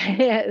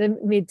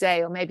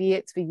midday, or maybe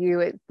it's for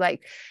you, it's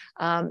like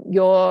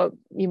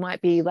you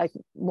might be like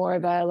more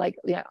of a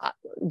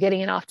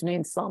getting an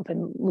afternoon slump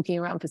and looking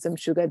around for some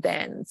sugar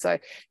then. So,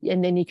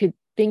 and then you could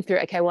think through,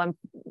 okay, well,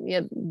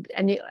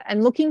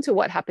 and looking to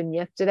what happened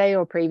yesterday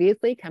or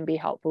previously can be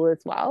helpful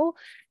as well.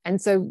 And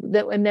so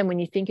and then when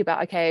you think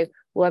about, okay,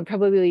 well, I'm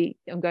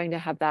going to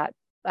have that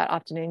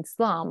afternoon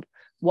slump,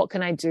 what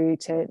can I do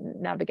to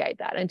navigate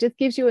that? And it just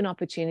gives you an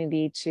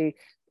opportunity to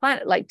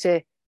plan, like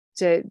to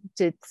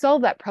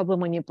solve that problem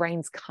when your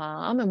brain's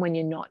calm and when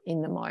you're not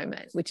in the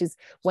moment, which is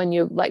when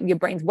you're like, your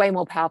brain's way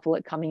more powerful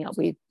at coming up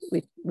with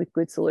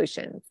good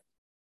solutions.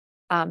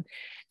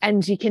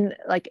 And you can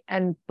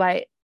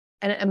by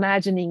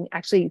imagining,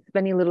 actually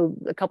spending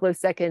a couple of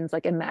seconds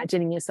like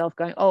imagining yourself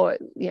going,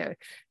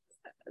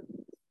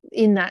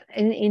 in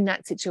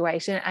that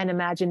situation, and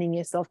imagining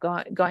yourself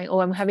going, oh,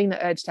 I'm having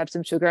the urge to have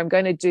some sugar, I'm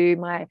going to do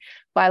my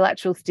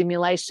bilateral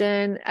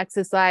stimulation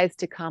exercise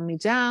to calm me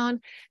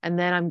down, and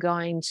then I'm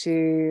going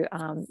to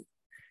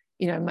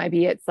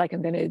maybe it's like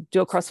I'm going to do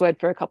a crossword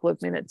for a couple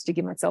of minutes to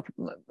give myself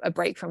a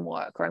break from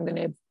work, or I'm going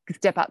to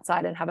step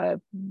outside and have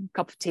a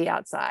cup of tea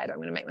outside, or I'm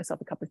going to make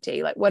myself a cup of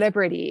tea, like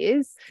whatever it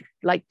is,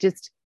 like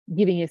just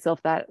giving yourself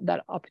that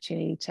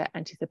opportunity to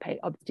anticipate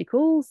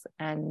obstacles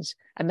and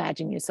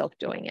imagine yourself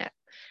doing it.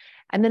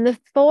 And then the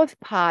fourth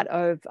part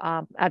of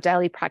our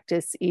daily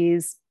practice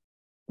is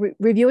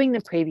reviewing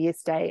the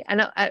previous day.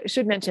 And I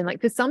should mention, like,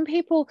 for some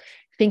people,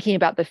 thinking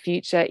about the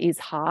future is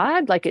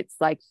hard. Like, it's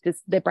like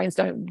just their brains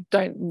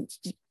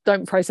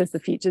don't process the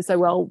future so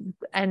well,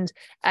 and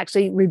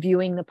actually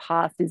reviewing the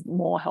past is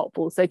more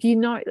helpful. So if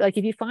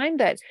if you find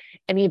that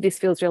any of this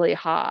feels really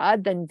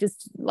hard, then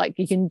just like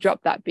you can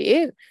drop that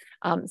bit.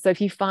 So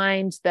if you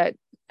find that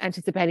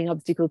anticipating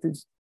obstacles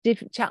is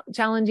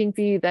challenging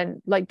for you,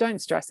 then like don't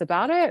stress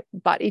about it.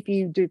 But if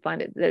you do find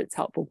it that it's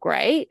helpful,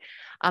 great.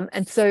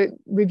 And so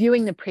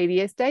reviewing the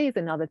previous day is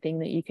another thing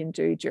that you can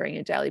do during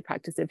a daily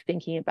practice of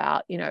thinking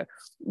about,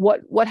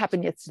 what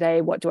happened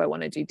yesterday, what do I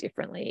want to do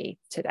differently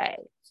today?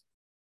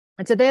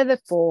 And so they're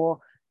the four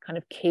kind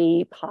of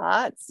key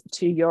parts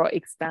to your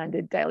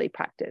expanded daily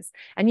practice.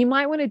 And you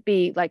might want to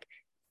be like,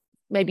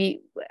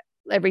 maybe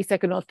every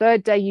second or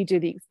third day you do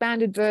the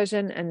expanded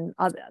version, and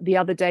the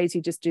other days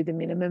you just do the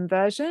minimum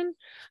version.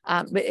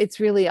 But it's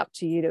really up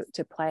to you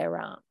to play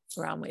around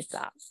with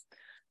that.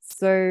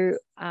 So,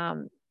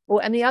 and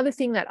the other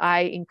thing that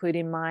I include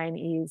in mine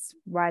is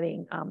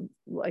writing,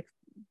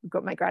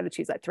 got my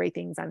gratitudes, like 3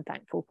 things I'm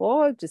thankful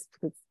for, just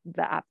because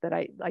the app that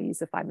I use,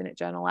 the 5-minute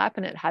journal app,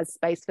 and it has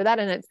space for that.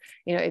 And it's,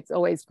 it's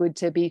always good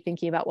to be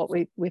thinking about what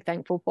we're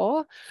thankful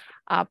for.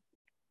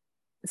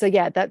 So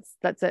yeah, that's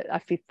a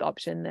fifth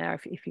option there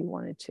if you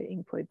wanted to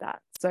include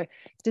that. So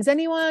does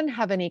anyone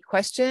have any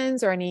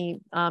questions or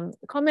any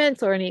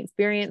comments or any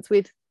experience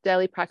with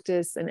daily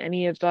practice and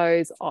any of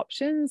those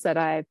options that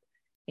I've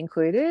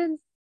included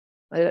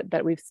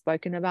that we've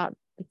spoken about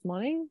this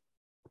morning?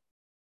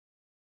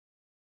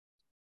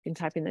 You can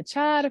type in the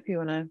chat if you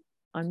want to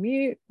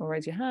unmute or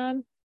raise your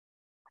hand.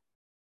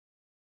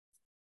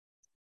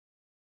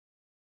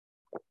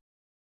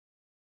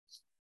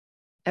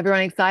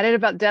 Everyone excited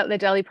about their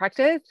daily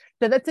practice?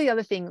 So that's the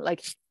other thing.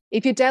 Like,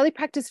 if your daily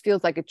practice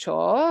feels like a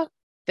chore,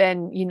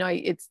 then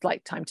it's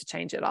like time to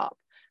change it up.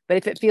 But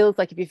if you're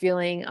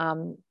feeling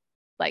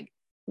like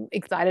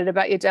excited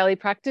about your daily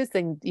practice,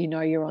 then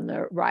you're on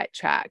the right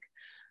track.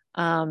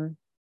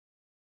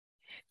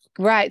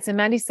 Right. So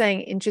Mandy's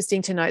saying,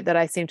 interesting to note that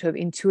I seem to have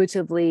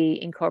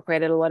intuitively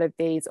incorporated a lot of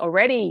these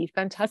already.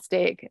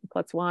 Fantastic.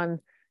 +1.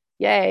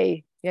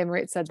 Yay. Yeah,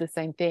 Marit said the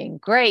same thing.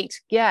 Great.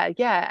 Yeah.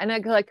 And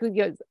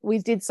we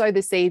did sow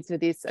the seeds for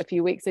this a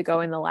few weeks ago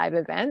in the live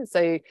event.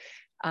 So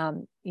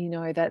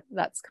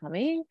that's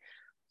coming.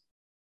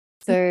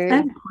 So I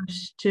have a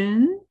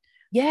question.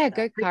 Yeah,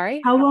 go,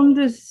 Kari. How long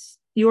does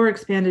your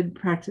expanded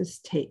practice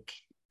take?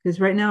 Because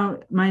right now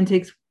mine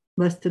takes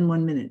less than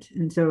 1 minute.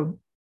 And so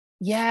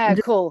yeah,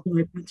 cool.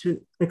 What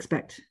to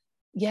expect?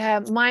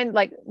 Yeah, mine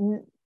like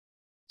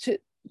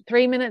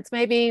 3 minutes,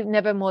 maybe,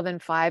 never more than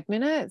 5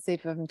 minutes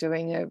if I'm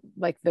doing if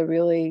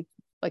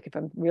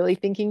I'm really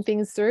thinking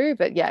things through.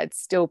 But yeah, it's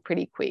still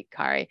pretty quick,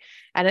 Kari.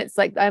 And it's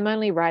like I'm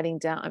only writing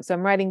down. So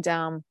I'm writing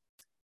down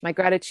my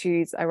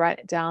gratitudes. I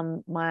write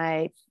down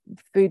my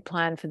food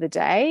plan for the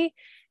day.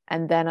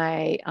 And then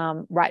I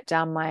write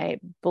down my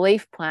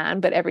belief plan,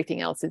 but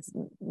everything else is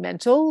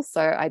mental.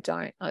 So I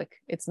don't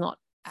it's not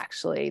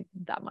actually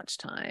that much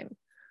time.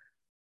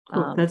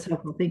 Cool. That's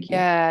helpful. Thank you.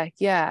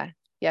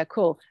 Yeah,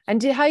 cool.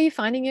 And how are you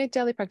finding your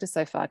daily practice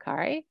so far,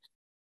 Kari?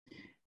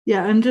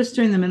 Yeah, I'm just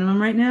doing the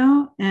minimum right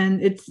now,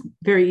 and it's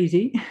very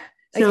easy.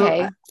 So I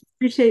Okay.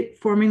 appreciate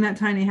forming that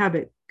tiny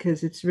habit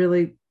because it's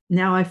really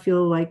now I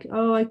feel like,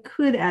 oh, I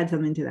could add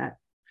something to that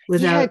Yeah,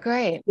 without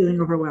great.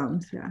 feeling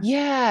overwhelmed. Yeah.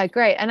 Yeah,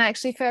 great. And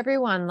actually, for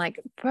everyone, like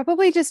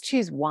probably just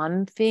choose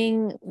one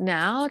thing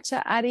now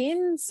to add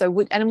in.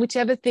 So, and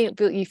whichever thing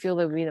you feel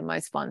will be the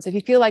most fun. So, if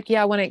you feel like,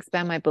 yeah, I want to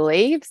expand my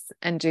beliefs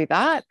and do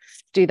that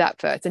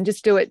first, and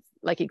just do it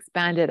like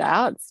expand it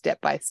out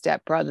step by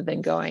step rather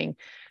than going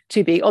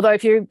too big. Although,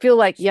 if you feel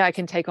like, yeah, I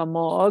can take on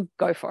more,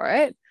 go for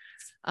it.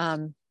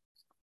 Um,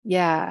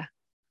 yeah,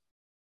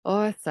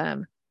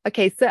 awesome.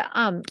 Okay, so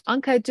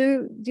Anka,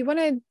 do you want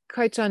to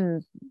coach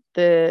on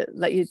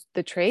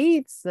the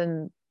treats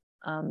and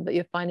that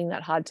you're finding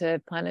that hard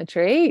to plan a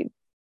treat?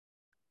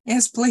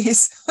 Yes,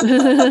 please.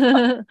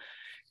 so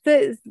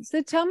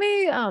tell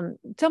me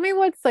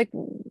what's like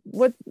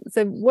what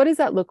so what does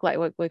that look like?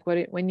 Like what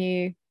when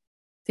you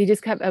so you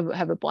just have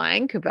a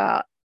blank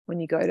about when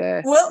you go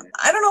to Well,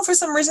 I don't know, for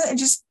some reason, it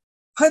just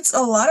puts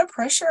a lot of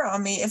pressure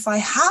on me if I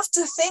have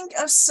to think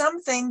of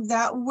something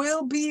that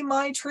will be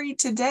my treat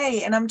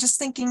today. And I'm just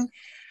thinking,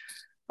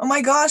 oh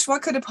my gosh,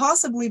 what could it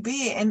possibly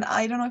be? And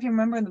I don't know if you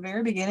remember in the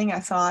very beginning, I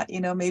thought,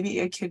 maybe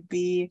it could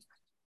be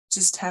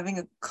just having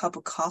a cup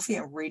of coffee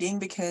and reading,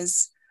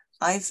 because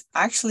I've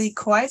actually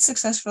quite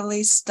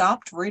successfully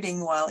stopped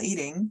reading while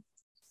eating.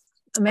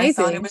 I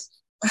thought it amazing. was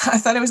I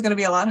thought it was going to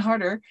be a lot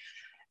harder.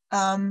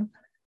 Um,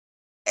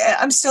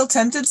 I'm still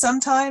tempted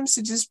sometimes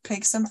to just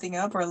pick something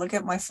up or look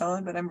at my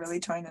phone, but I'm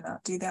really trying to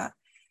not do that.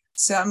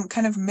 So I'm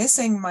kind of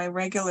missing my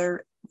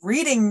regular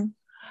reading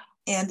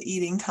and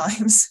eating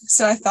times.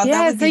 So I thought that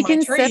Yeah, would so be you my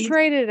can treat.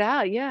 separate it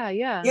out. Yeah,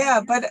 yeah.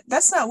 Yeah, but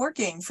that's not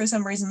working for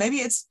some reason. Maybe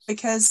it's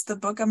because the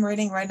book I'm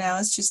reading right now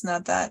is just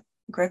not that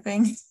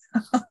gripping.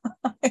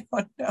 I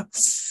don't know.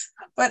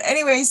 But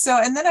anyway,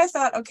 and then I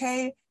thought,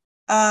 okay,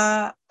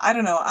 I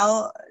don't know,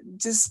 I'll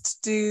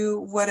just do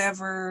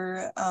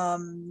whatever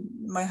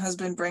my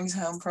husband brings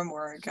home from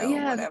work or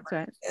Yeah, that's whatever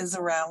right. is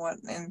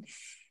around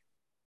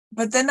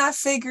but then I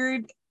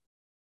figured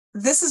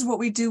this is what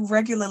we do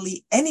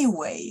regularly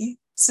anyway,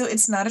 so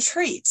it's not a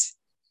treat,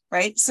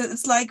 right? So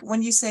it's like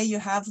when you say you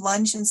have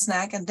lunch and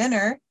snack and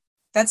dinner,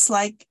 that's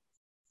like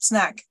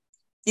snack.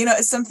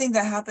 It's something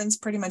that happens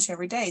pretty much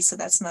every day, so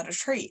that's not a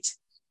treat.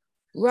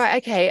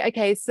 Right.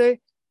 Okay. So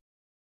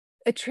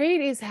a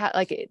treat is how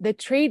like the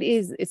treat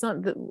is it's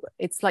not the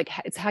it's like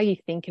it's how you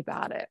think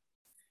about it.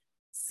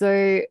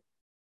 So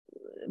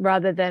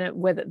rather than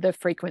whether the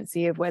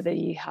frequency of whether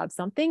you have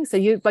something.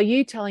 So by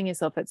you telling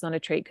yourself it's not a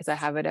treat because I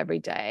have it every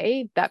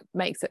day, that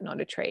makes it not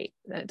a treat.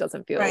 And it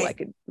doesn't feel Right.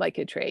 like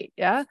a treat.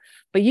 Yeah.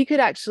 But you could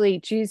actually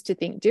choose to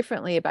think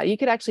differently about it. You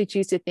could actually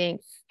choose to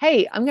think,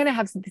 hey, I'm gonna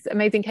have this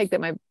amazing cake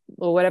that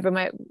or whatever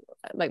my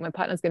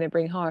partner's gonna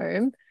bring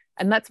home,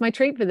 and that's my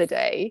treat for the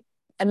day.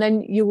 And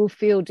then you will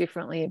feel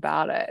differently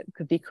about it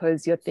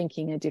because you're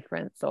thinking a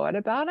different thought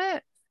about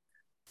it.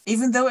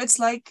 Even though it's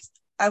like,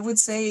 I would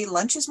say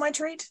lunch is my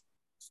treat.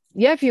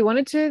 Yeah, if you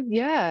wanted to,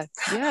 yeah,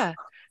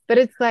 but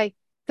it's like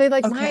so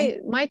like Okay.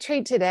 my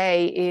treat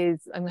today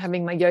is I'm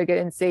having my yogurt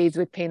and seeds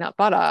with peanut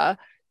butter,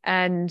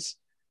 and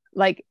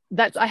like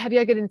that's I have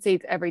yogurt and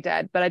seeds every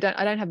day, but I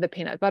don't have the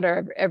peanut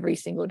butter every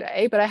single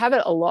day, but I have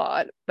it a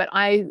lot. But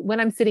when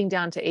I'm sitting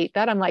down to eat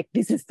that, I'm like,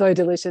 this is so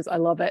delicious, I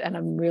love it, and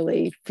I'm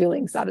really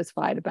feeling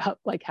satisfied about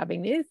like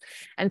having this.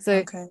 And so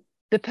Okay.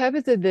 the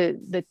purpose of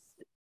the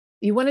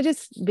you want to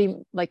just be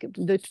like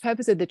the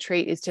purpose of the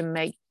treat is to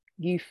make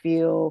you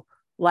feel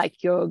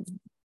like you're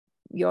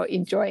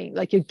enjoying,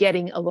 like you're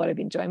getting a lot of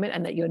enjoyment,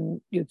 and that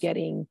you're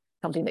getting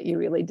something that you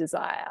really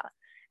desire.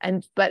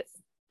 And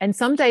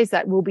some days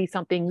that will be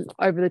something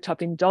over the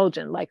top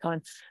indulgent, like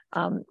on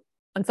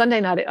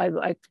Sunday night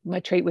my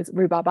treat was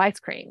rhubarb ice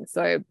cream,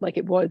 so like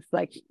it was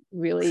like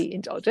really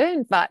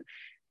indulgent, but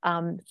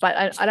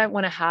I don't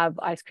want to have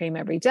ice cream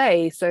every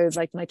day. So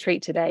like my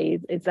treat today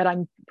is that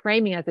I'm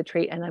framing as a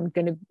treat, and I'm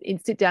going to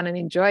sit down and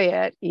enjoy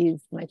it,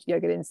 is my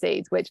yogurt and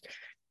seeds, which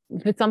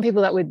for some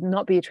people that would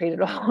not be a treat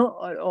at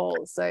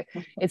all. So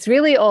it's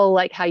really all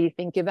like how you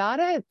think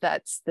about it.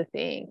 That's the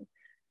thing.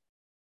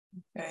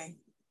 Okay.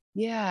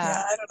 Yeah.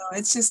 Yeah, I don't know.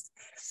 It's just,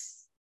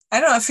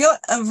 I don't know. I feel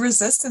a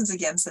resistance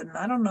against it, and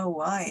I don't know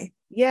why.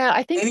 Yeah,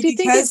 I think. Maybe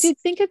Do because, you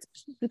think it's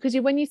because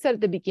when you said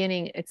at the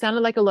beginning, it sounded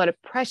like a lot of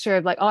pressure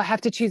of like, oh, I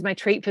have to choose my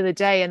treat for the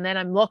day, and then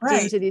I'm locked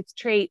right. into this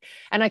treat,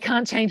 and I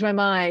can't change my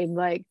mind.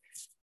 Like,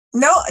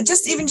 No,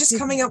 just even just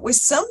coming up with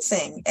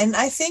something. And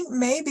I think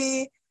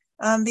maybe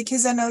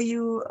because I know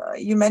you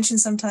mentioned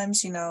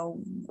sometimes,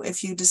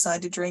 if you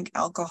decide to drink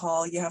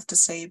alcohol, you have to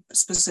say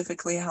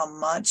specifically how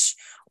much,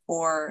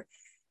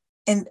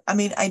 and I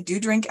mean, I do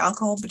drink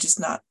alcohol, but just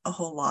not a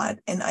whole lot.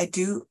 And I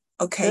do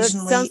that sounds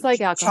occasionally like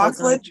eat alcohol's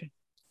not a chocolate. treat.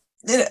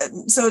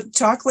 So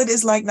chocolate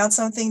is like not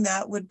something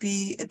that would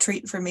be a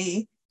treat for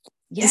me.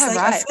 It's Yeah, like,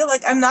 I right. feel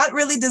like I'm not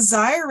really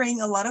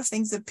desiring a lot of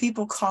things that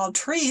people call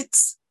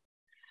treats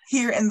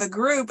here in the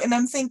group. And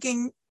I'm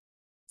thinking,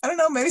 I don't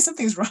know, maybe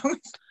something's wrong with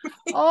me.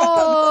 I don't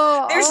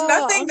know. There's Oh,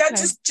 nothing that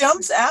okay. just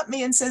jumps at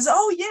me and says,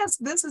 oh, yes,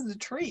 this is a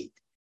treat.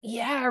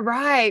 Yeah,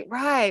 right.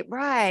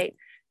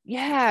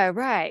 Yeah,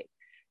 right.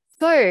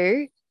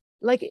 So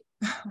like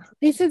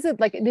this is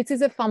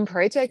a fun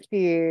project for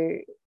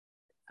you,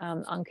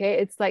 Anke.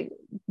 It's like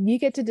you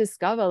get to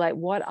discover like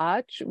what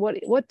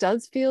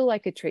does feel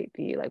like a treat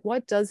for you, like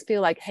what does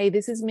feel like, hey,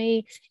 this is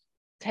me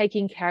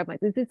taking care of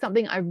this is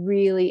something I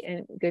really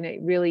am going to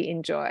really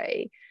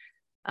enjoy.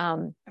 I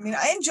mean,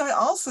 I enjoy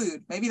all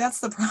food. Maybe that's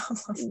the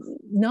problem.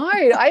 No,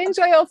 I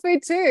enjoy all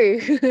food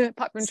too,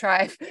 apart from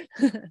tribe.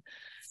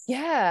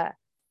 Yeah,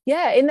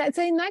 in that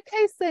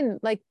case, then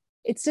like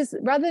it's just,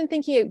 rather than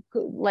thinking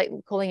like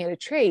calling it a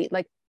treat,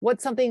 like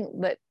what's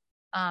something that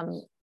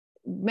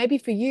maybe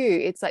for you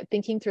it's like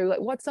thinking through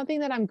like what's something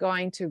that I'm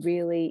going to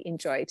really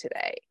enjoy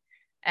today.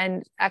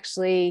 And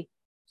actually,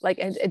 like,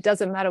 and it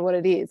doesn't matter what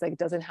it is, like it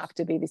doesn't have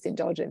to be this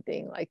indulgent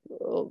thing, like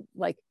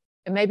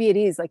and maybe it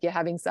is like you're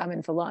having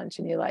salmon for lunch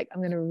and you're like, I'm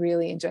going to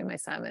really enjoy my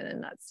salmon,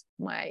 and that's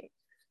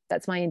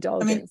my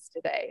indulgence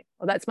today,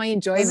 or that's my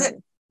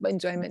enjoyment.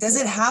 Does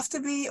it have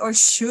to be, or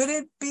should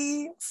it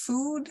be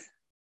food?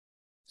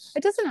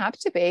 It doesn't have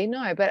to be,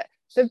 no, but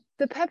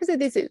the purpose of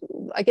this is,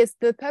 I guess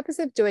the purpose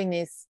of doing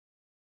this,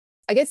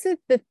 I guess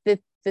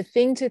the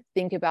thing to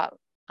think about,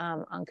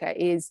 Anke,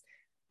 is,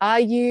 are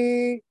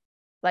you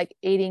like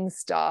eating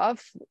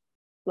stuff,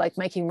 like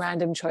making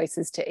random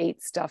choices to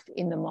eat stuff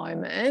in the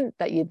moment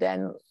that you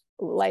then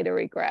later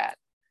regret?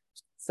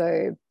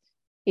 So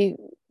if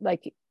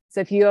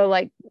you're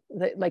like,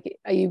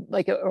 are you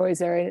like, or is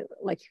there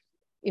like,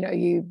 you know,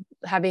 you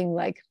having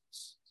like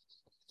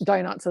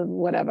donuts or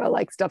whatever,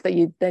 like stuff that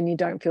you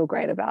don't feel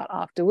great about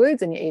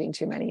afterwards, and you're eating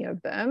too many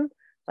of them?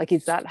 Like,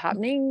 is that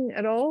happening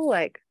at all?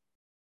 Like,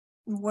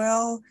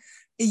 well,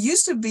 it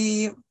used to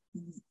be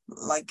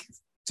like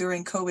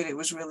during COVID, it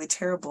was really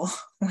terrible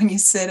when you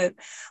sit it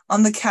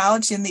on the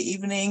couch in the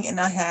evening and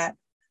I had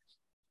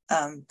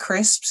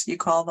crisps, you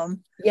call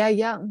them.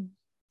 Yeah.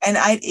 And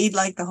I'd eat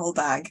like the whole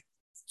bag.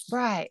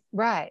 Right.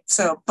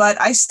 So,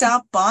 but I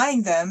stopped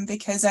buying them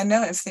because I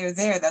know if they're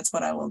there, that's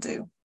what I will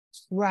do.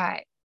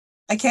 Right.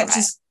 I can't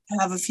just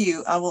have a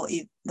few. I will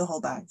eat the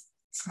whole bag.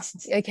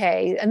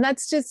 Okay. And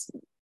that's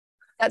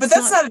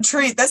not a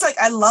treat. That's like,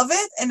 I love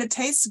it and it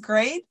tastes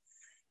great.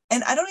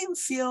 And I don't even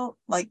feel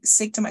like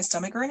sick to my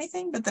stomach or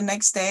anything. But the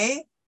next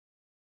day,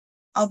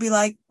 I'll be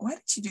like, why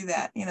did you do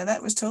that? You know,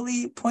 that was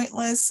totally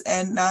pointless.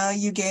 And now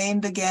you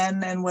gained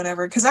again and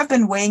whatever. Because I've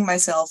been weighing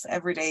myself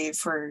every day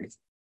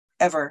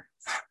forever.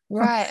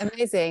 Right.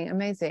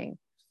 Amazing.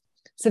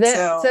 So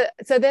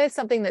there's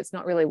something that's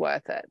not really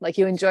worth it. Like,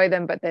 you enjoy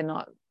them, but they're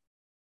not.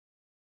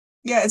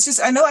 Yeah, it's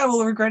just, I know I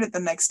will regret it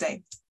the next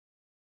day.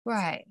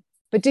 Right.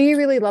 But do you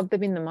really love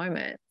them in the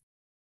moment?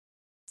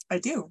 I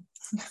do.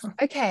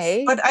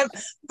 Okay.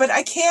 But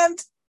I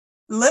can't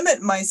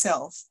limit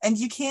myself. And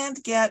you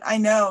can't get, I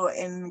know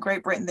in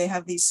Great Britain, they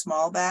have these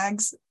small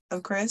bags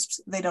of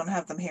crisps. They don't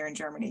have them here in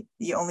Germany.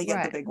 You only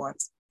get the big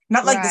ones.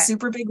 Not like the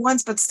super big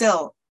ones, but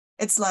still,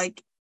 it's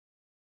like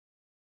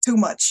too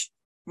much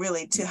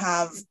really to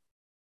have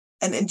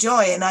and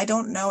enjoy. And I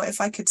don't know if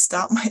I could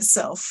stop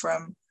myself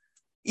from,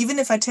 even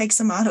if I take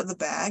some out of the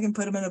bag and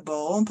put them in a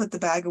bowl and put the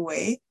bag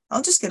away,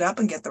 I'll just get up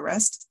and get the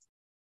rest.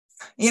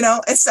 You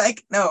know, it's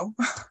like, no.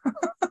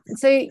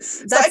 So I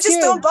just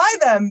don't buy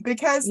them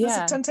because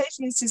the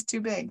temptation is just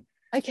too big.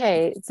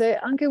 Okay. So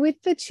Anke,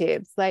 with the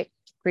chips, like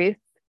Chris,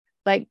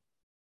 like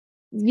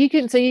you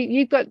can, so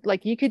you've got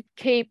like, you could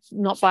keep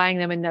not buying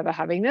them and never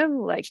having them.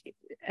 Like,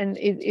 and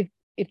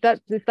if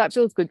that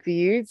feels good for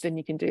you, then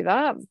you can do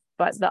that.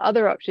 But the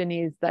other option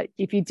is that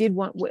if you did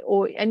want,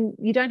 and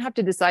you don't have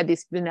to decide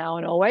this for now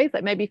and always,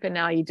 like maybe for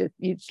now you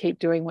keep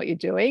doing what you're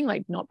doing,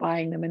 like not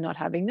buying them and not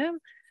having them.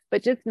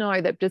 But just know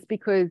that just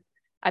because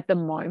at the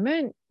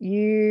moment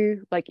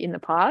you, like in the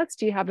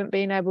past, you haven't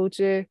been able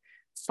to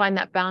find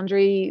that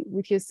boundary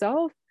with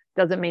yourself,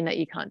 doesn't mean that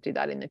you can't do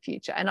that in the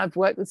future. And I've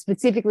worked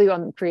specifically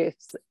on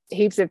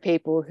heaps of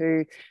people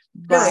who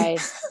buy.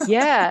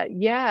 Really?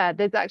 Yeah.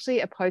 There's actually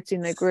a post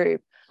in the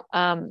group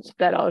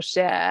that I'll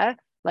share,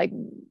 like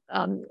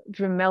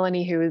from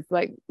Melanie, who was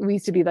like, we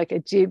used to be like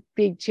a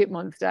big chip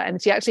monster,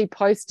 and she actually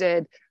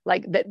posted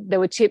like that there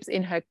were chips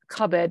in her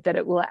cupboard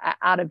that were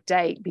out of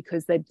date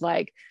because they'd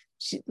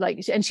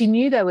and she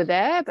knew they were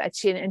there, but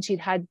she'd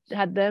had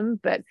them,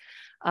 but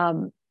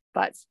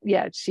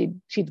yeah,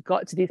 she'd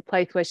got to this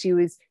place where she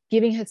was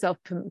giving herself,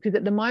 because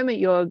at the moment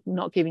you're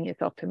not giving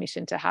yourself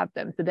permission to have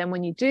them. So then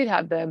when you do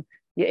have them,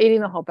 you're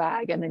eating the whole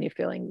bag and then you're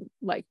feeling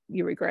like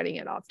you're regretting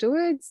it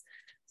afterwards.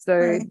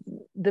 So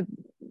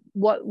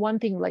one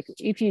thing, like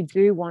if you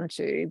do want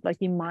to, like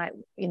you might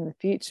in the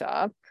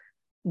future,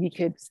 you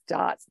could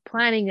start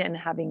planning and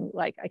having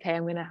like, okay,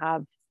 I'm going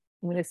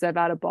to serve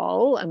out a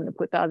bowl, I'm going to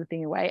put the other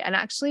thing away, and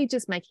actually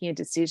just making a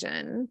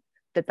decision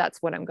that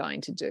that's what I'm going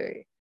to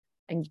do,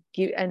 and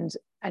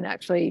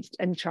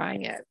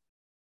trying it.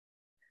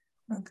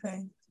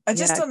 Okay. I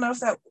just don't know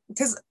if that,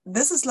 because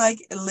this is like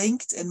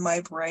linked in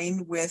my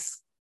brain with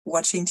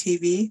watching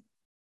TV.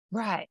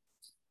 Right.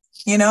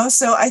 You know,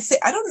 so I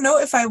don't know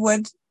if I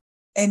would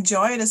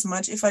enjoy it as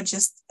much if I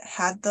just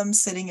had them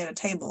sitting at a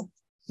table.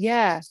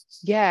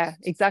 Yeah,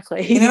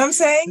 exactly. You know what I'm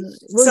saying?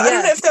 Well, So I don't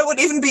yeah, know if that would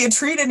even be a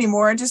treat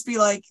anymore. I'd just be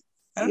like,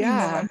 I don't even know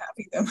why yeah, I'm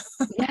having them.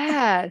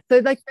 yeah. So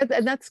like,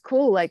 and that's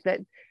cool. Like that,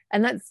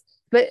 and that's,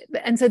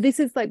 and so this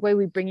is like where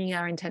we're bringing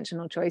our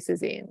intentional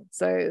choices in.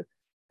 So,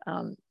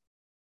 um,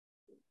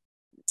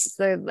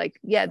 so like,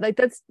 yeah, like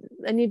that's,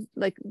 and you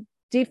like,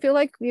 do you feel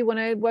like you want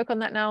to work on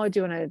that now, or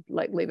do you want to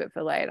like leave it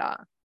for later?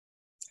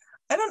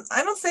 I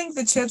don't think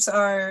the chips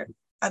are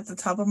at the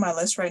top of my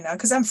list right now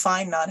because I'm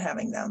fine not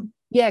having them.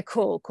 Yeah,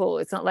 cool.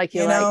 It's not like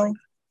you're You like, know,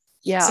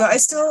 yeah,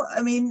 so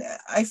I mean,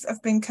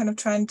 I've been kind of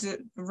trying to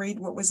read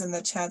what was in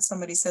the chat.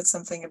 Somebody said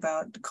something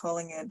about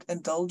calling it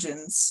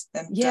indulgence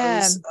and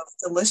yeah, dose of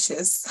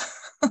delicious.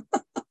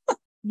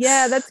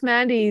 yeah. That's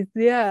Mandy's.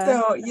 Yeah,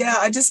 So yeah,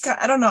 I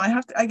don't know.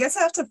 I guess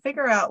I have to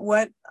figure out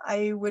what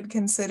I would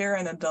consider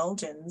an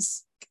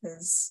indulgence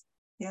because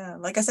yeah,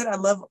 like I said, I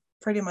love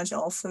pretty much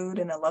all food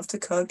and I love to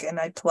cook and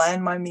I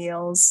plan my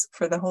meals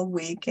for the whole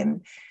week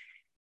and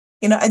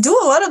I do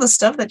a lot of the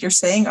stuff that you're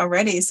saying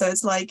already. So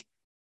it's like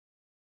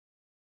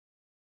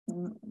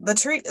the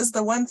treat is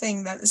the one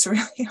thing that is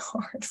really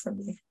hard for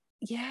me.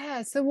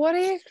 yeah. So what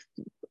if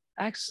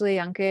actually,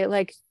 Anke,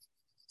 like,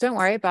 don't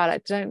worry about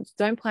it.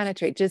 Don't plan a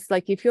treat. Just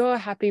like if you're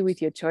happy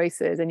with your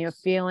choices and you're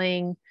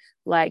feeling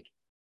like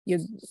you're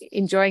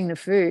enjoying the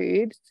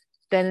food,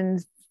 then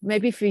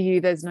maybe for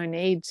you there's no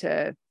need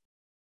to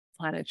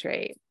plan a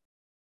treat.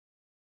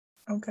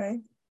 Okay.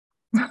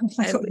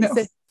 I don't know.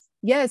 So,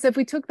 yeah, so if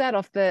we took that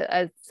off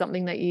as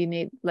something that you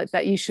need, like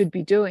that you should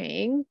be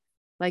doing,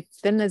 like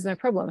then there's no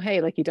problem.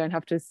 Hey, like you don't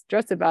have to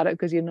stress about it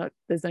because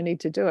there's no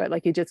need to do it.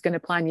 Like you're just going to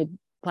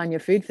plan your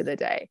food for the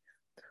day.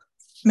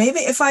 Maybe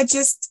if I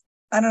just,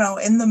 I don't know,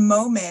 in the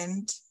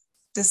moment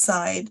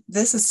decide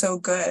this is so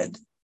good,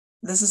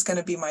 this is going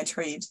to be my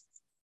treat.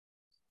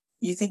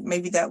 You think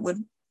maybe that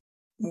would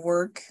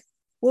work?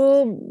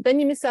 Well, then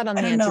you miss out on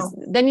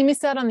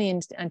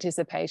the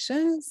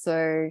anticipation.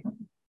 So,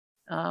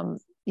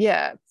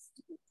 yeah,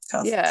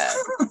 tough. yeah.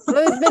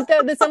 But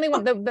there's only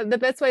one. The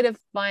best way to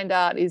find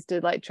out is to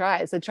like try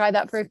it. So try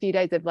that for a few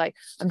days of like,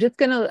 I'm just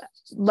gonna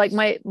like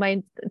my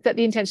set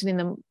the intention in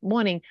the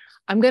morning.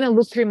 I'm gonna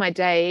look through my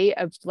day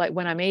of like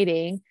when I'm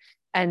eating,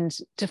 and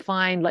to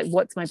find like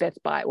what's my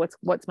best bite,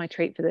 what's my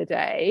treat for the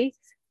day,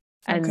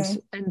 and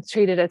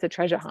treat it as a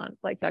treasure hunt.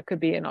 Like that could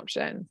be an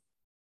option.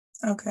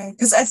 Okay,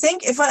 because I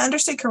think if I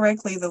understood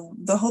correctly,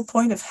 the whole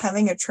point of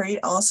having a treat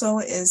also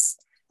is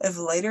if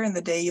later in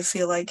the day you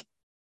feel like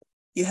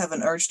you have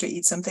an urge to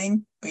eat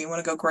something or you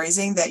want to go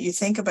grazing, that you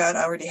think about,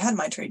 I already had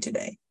my treat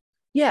today.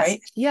 Yeah, right?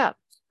 Yeah.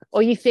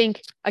 Or you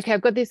think, okay,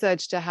 I've got this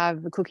urge to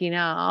have a cookie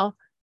now,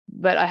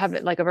 but I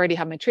haven't, like I've already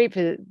had my treat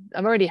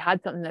I've already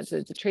had something that's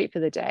a treat for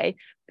the day,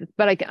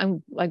 but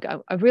I'm like,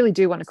 I really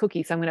do want a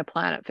cookie, so I'm going to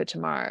plan it for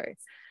tomorrow.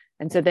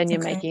 And so then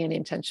you're making an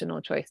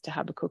intentional choice to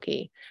have a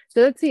cookie.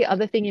 So that's the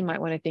other thing you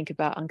might want to think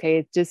about, okay,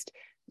 is just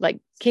like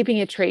keeping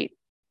a treat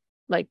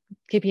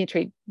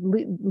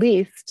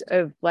list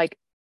of like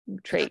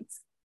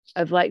treats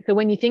of like, so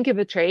when you think of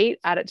a treat,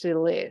 add it to the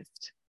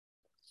list.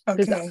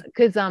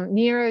 Because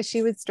Nira,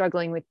 she was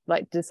struggling with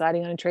like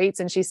deciding on treats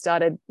and she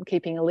started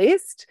keeping a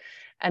list,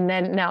 and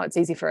then now it's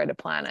easy for her to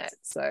plan it.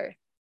 So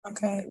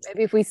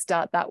maybe if we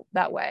start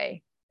that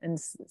way and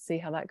see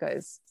how that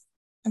goes.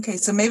 Okay,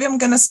 so maybe I'm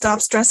gonna stop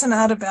stressing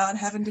out about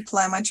having to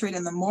plan my treat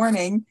in the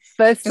morning.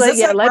 First, like,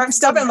 yeah, where I'm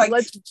stopping. I'm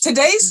like,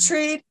 today's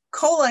treat,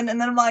 and then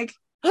I'm like,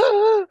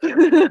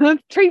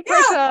 treat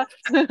pressure.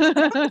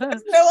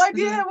 No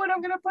idea what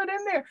I'm gonna put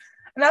in there.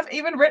 And I've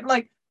even written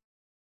like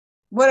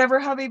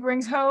whatever hubby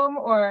brings home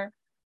or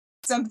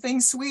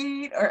something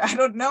sweet, or I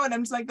don't know. And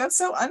I'm just like, that's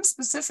so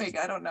unspecific.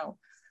 I don't know.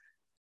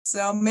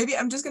 So maybe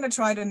I'm just gonna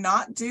try to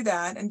not do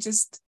that and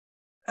just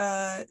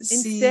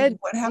see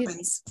what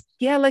happens.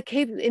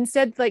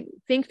 Instead like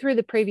think through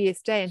the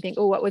previous day and think,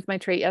 oh, what was my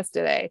treat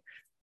yesterday?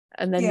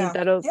 And then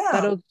that'll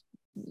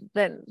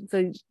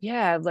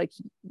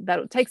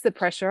that takes the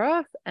pressure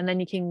off, and then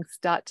you can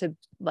start to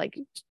like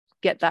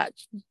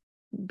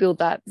build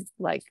that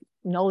like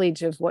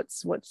knowledge of what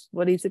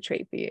is a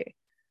treat for you.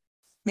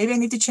 Maybe I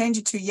need to change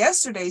it to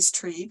yesterday's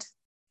treat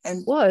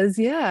and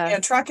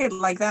track it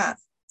like that.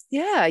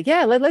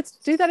 Let's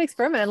do that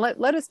experiment and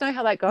let us know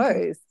how that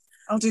goes.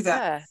 I'll do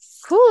that.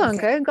 Cool.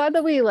 Anke, I'm glad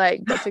that we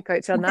like got to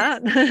coach on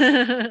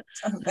that.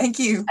 Thank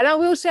you. And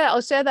I'll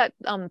share that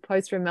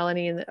post from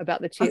Melanie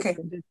about the chips,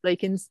 and just, so you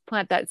can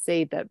plant that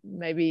seed that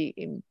maybe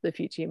in the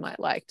future you might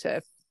like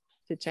to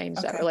change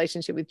that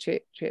relationship with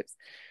chips.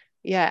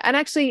 And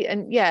actually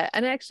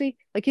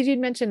like as you'd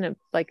mentioned,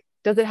 like,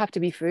 does it have to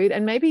be food?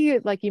 And maybe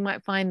you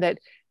might find that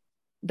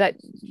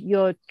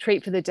your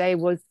treat for the day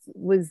was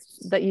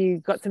that you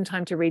got some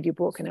time to read your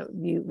book,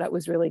 and that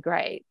was really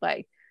great.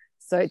 Like,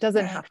 so it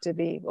doesn't have to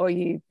be, or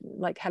you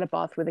like had a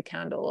bath with a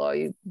candle, or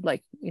you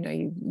like,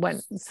 you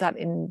went, sat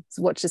in,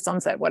 watched the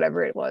sunset,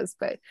 whatever it was,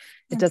 but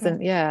it doesn't.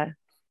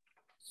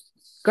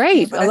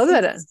 Great. I love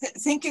it.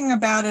 Thinking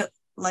about it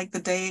like the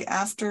day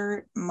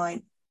after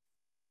might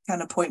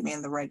kind of point me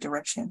in the right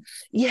direction.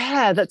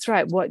 That's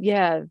right.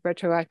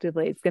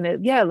 Retroactively it's gonna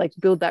like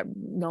build that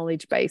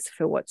knowledge base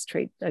for what's a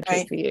treat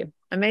Right. for you.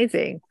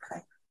 Amazing.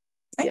 Okay.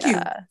 Thank you.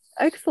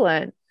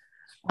 Excellent.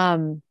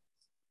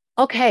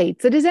 Okay,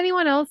 so does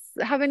anyone else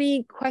have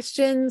any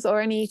questions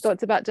or any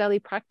thoughts about daily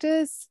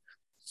practice?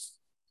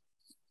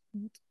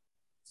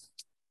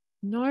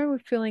 No, we're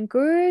feeling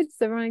good. Is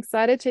everyone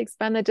excited to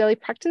expand their daily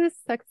practice?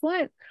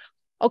 Excellent.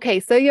 Okay,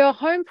 so your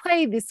home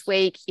play this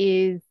week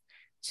is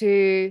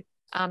to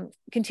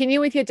continue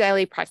with your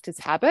daily practice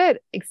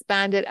habit,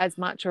 expand it as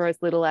much or as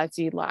little as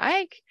you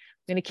like.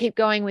 We're going to keep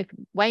going with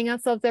weighing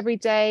ourselves every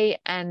day,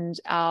 and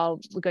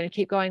we're going to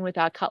keep going with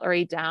our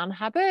cutlery down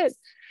habit.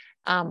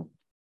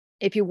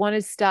 If you want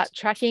to start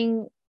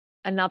tracking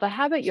another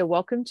habit, you're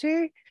welcome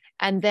to.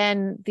 And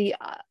then the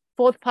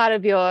fourth part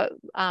of your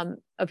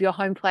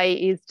home play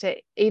is to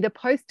either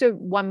post a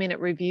 1-minute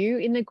review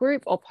in the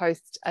group or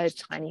post a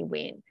tiny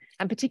win.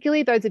 And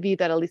particularly those of you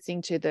that are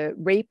listening to the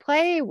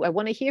replay, I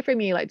want to hear from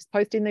you, like just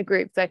post in the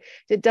group. So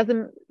it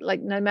doesn't,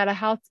 like, no matter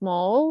how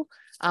small,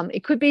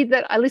 it could be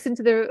that I listened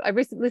to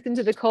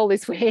the call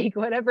this week,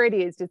 whatever it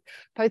is, just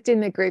post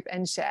in the group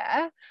and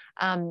share.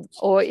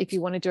 Or if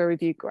you want to do a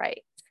review,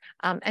 great.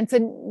 And so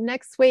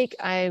next week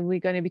we're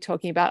going to be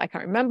talking about, I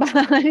can't remember,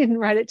 I didn't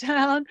write it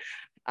down.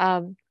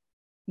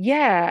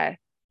 Yeah,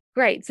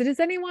 great. So does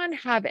anyone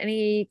have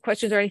any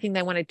questions or anything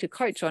they wanted to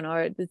coach on,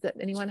 or does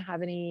anyone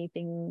have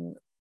anything,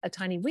 a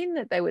tiny win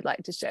that they would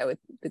like to share with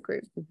the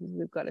group?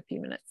 We've got a few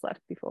minutes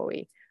left before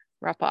we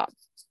wrap up.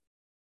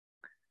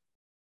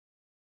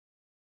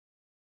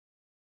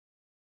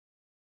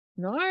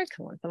 No,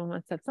 come on, someone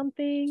must have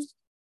something.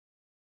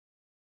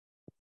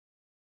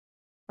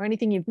 Or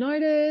anything you've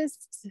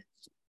noticed,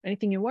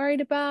 anything you're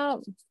worried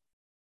about.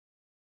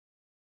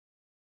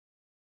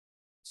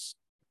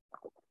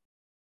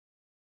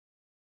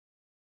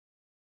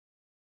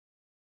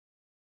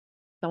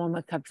 Someone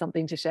must have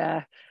something to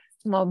share.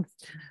 Mom.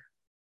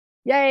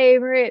 Yay,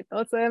 Marit,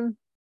 awesome.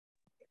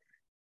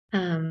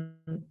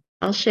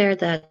 I'll share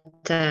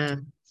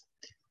that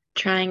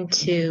trying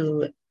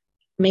to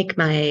make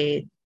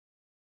my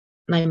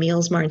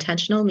meals more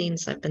intentional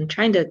means I've been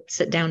trying to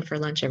sit down for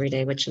lunch every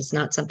day, which is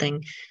not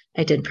something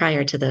I did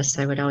prior to this.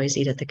 I would always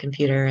eat at the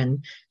computer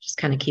and just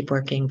kind of keep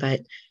working,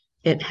 but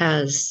it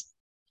has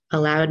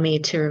allowed me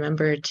to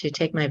remember to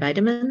take my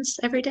vitamins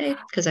every day,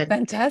 because I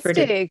prefer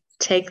to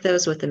take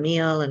those with a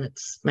meal, and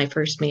it's my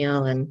first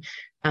meal. And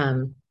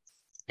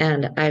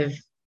I've,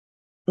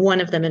 one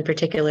of them in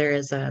particular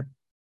is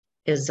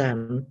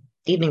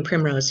evening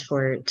primrose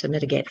to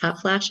mitigate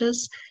hot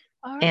flashes.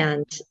 Right.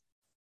 And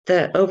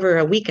over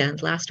a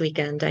weekend, last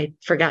weekend, I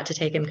forgot to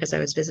take him because I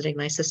was visiting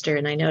my sister,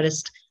 and I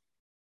noticed,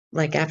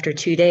 like, after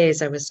 2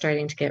 days, I was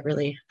starting to get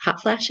really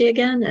hot flashy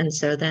again. And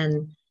so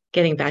then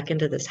getting back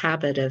into this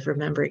habit of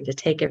remembering to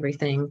take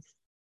everything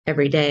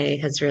every day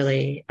has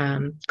really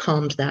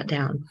calmed that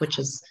down, which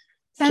is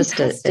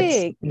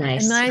fantastic. It's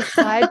nice. A nice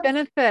side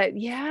benefit.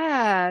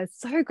 Yeah,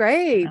 so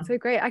great. Yeah. So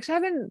great. Actually, I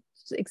haven't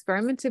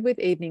experimented with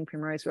evening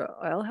primrose oil.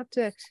 I'll have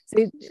to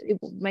see. It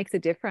makes a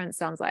difference,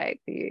 sounds like,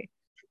 for you.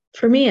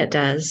 For me, it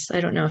does. I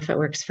don't know if it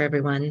works for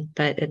everyone,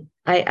 but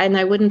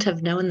I wouldn't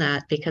have known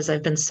that because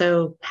I've been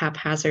so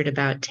haphazard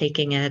about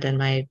taking it and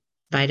my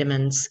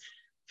vitamins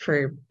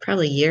for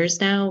probably years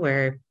now,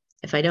 where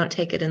if I don't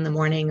take it in the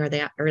morning or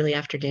the early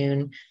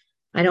afternoon,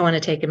 I don't want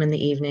to take them in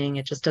the evening.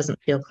 It just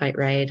doesn't feel quite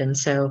right. And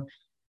so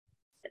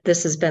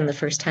this has been the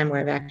first time where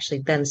I've actually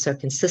been so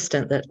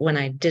consistent that when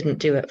I didn't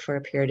do it for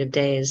a period of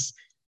days,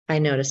 I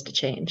noticed a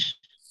change.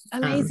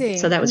 Amazing.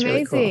 So that was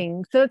really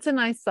cool. So it's a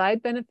nice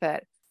side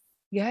benefit.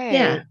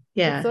 Yay.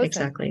 Yeah, awesome.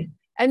 Exactly.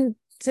 And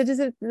so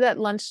that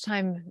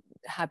lunchtime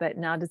habit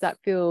now, does that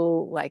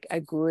feel like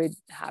a good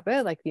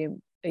habit? Like, do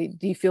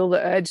you feel the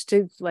urge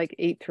to, like,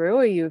 eat through,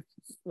 or you,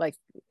 like,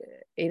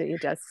 eat at your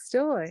desk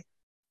still? Or?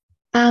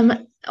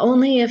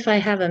 Only if I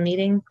have a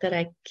meeting that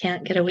I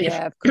can't get away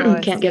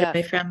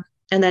away from.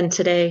 And then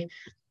today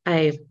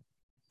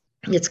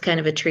it's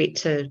kind of a treat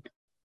to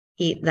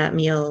eat that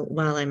meal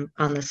while I'm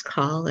on this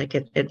call. Like,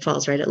 it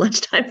falls right at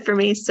lunchtime for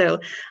me. So,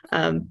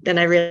 and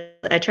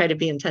I try to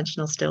be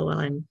intentional still while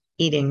I'm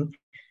eating,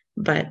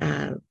 but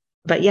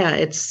yeah,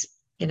 it's,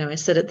 I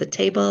sit at the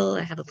table,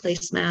 I have a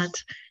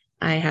placemat,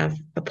 I have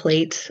a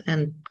plate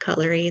and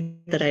cutlery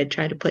that I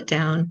try to put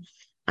down.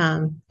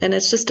 And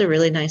it's just a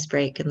really nice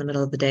break in the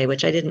middle of the day,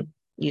 which I didn't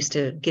used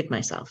to give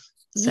myself.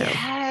 So.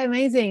 Yeah,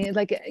 amazing.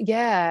 Like,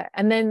 yeah.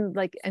 And then,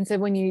 like, and so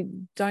when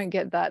you don't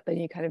get that, then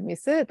you kind of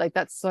miss it. Like,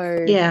 that's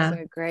so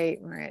great,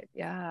 Marit.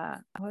 Yeah.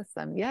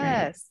 Awesome.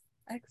 Yes.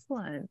 Right.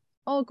 Excellent.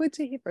 Oh, good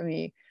to hear from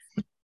you.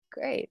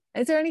 Great.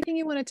 Is there anything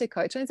you wanted to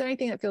coach on? Is there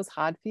anything that feels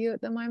hard for you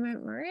at the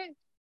moment, Marit?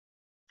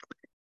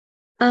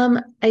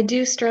 I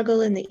do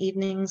struggle in the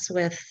evenings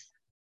with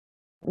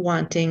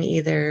wanting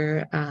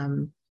either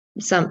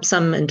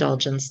some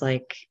indulgence,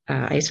 like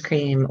ice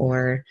cream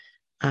or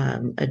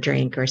a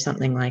drink or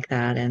something like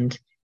that, and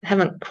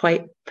haven't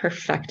quite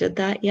perfected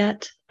that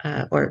yet.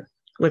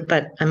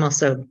 But I'm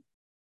also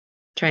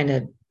trying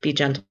to be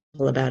gentle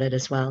about it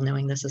as well,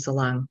 knowing this is a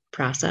long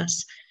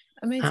process.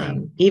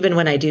 Amazing. Even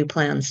when I do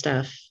plan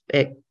stuff,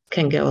 it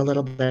can go a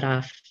little bit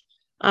off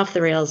off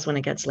the rails when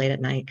it gets late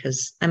at night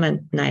because I'm a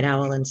night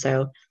owl, and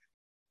so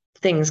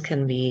things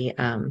can be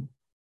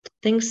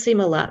things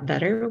seem a lot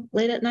better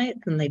late at night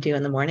than they do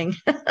in the morning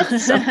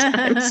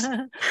sometimes.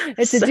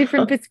 It's a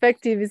different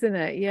perspective, isn't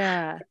it?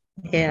 Yeah.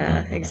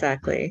 Yeah,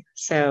 exactly.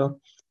 So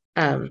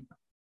yeah,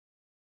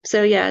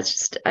 it's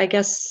just, I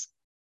guess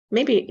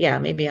maybe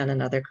on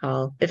another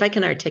call, if I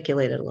can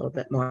articulate it a little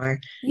bit more.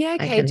 Yeah,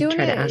 okay. I can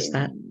try to ask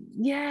that.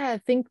 Yeah,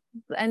 think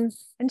and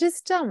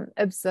just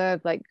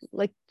observe like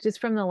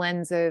just from the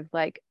lens of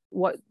like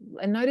what,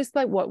 and notice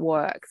like what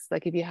works.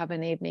 Like if you have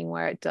an evening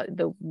where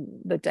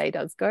the day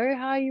does go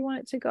how you want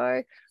it to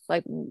go,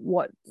 like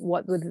what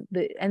would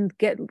and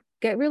get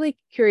really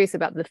curious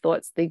about the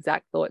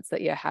exact thoughts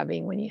that you're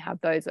having when you have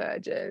those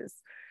urges.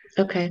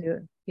 Okay.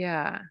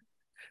 Yeah.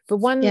 But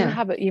one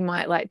habit you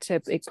might like to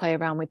play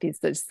around with is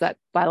that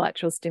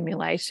bilateral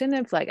stimulation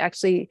of like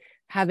actually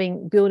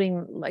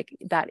building like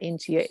that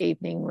into your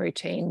evening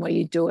routine where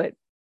you do it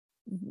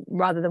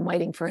rather than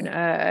waiting for an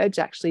urge,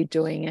 actually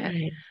doing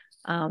it.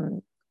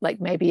 Right. Like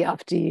maybe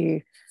after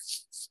you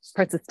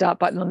press the start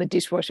button on the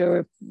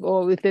dishwasher,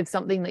 or if there's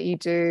something that you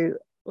do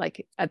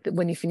like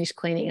when you finish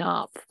cleaning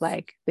up,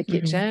 like the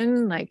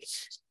kitchen, like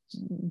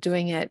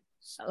doing it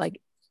like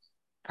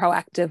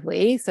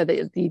proactively so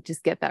that you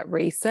just get that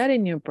reset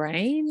in your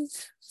brain.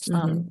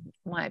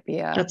 Might be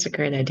that's a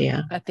great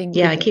idea. I think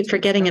I keep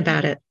forgetting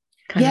about it.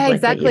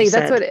 Exactly.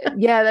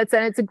 That's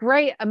it's a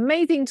great,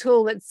 amazing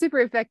tool that's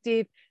super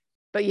effective,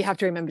 but you have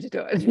to remember to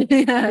do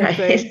it.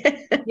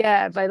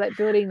 Right. By like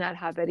building that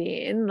habit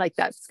in, like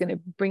that's going to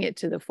bring it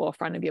to the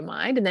forefront of your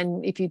mind, and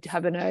then if you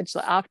have an urge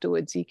like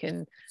afterwards, you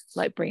can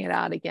like bring it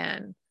out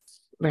again.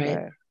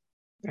 Right.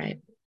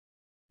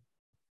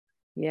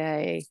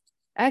 Yay.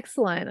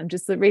 Excellent. I'm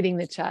just reading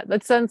the chat.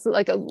 That sounds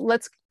like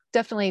let's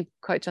definitely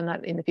coach on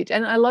that in the future.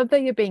 And I love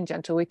that you're being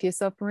gentle with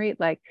yourself, Marie,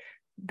 like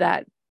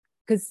that,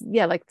 because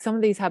like some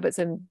of these habits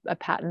and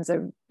patterns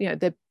are,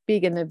 they're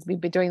big and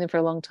we've been doing them for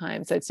a long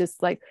time. So it's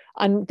just like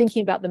I'm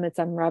thinking about them as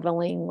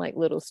unraveling like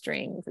little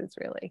strings is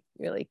really,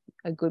 really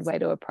a good way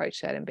to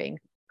approach that and being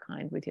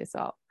kind with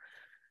yourself.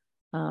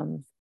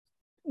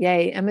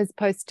 Yay. Emma's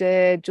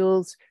posted,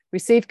 Jules,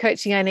 received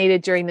coaching I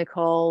needed during the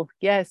call.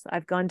 Yes,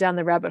 I've gone down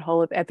the rabbit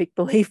hole of epic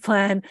belief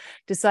plan,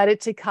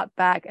 decided to cut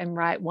back and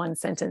write one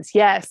sentence.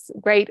 Yes,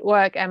 great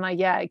work, Emma.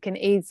 Yeah, it can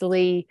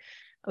easily,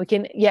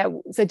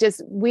 so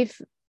just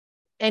with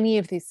any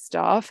of this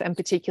stuff, and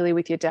particularly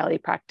with your daily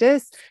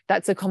practice,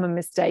 that's a common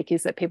mistake,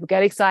 is that people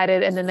get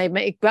excited and then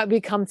that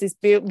becomes this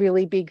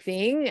really big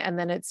thing, and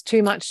then it's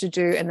too much to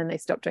do, and then they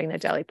stop doing their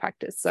daily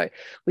practice. So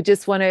we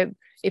just want to,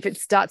 if it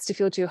starts to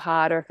feel too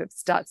hard or if it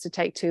starts to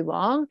take too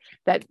long,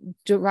 that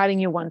writing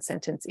your one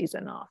sentence is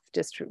enough.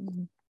 Just to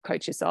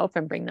coach yourself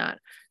and bring that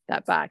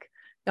back.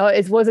 No,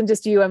 it wasn't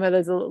just you, Emma.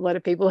 There's a lot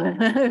of people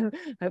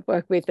I've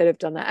worked with that have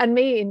done that, and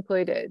me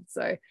included.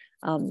 So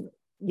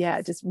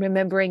just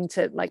remembering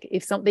to, like,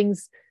 if something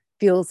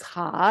feels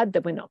hard,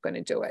 that we're not going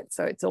to do it.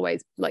 So it's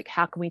always like,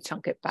 how can we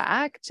chunk it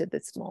back to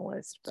the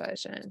smallest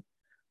version?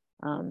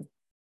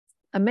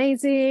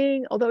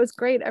 Amazing. Although it was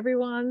great,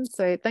 everyone.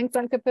 So thanks,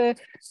 Anka, for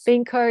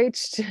being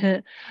coached.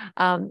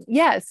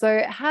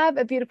 So have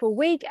a beautiful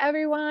week,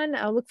 everyone.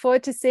 I look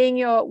forward to seeing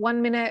your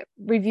 1-minute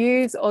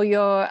reviews or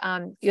your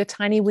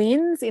tiny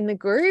wins in the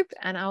group,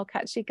 and I'll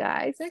catch you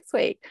guys next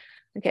week.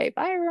 Okay,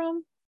 bye,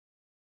 everyone.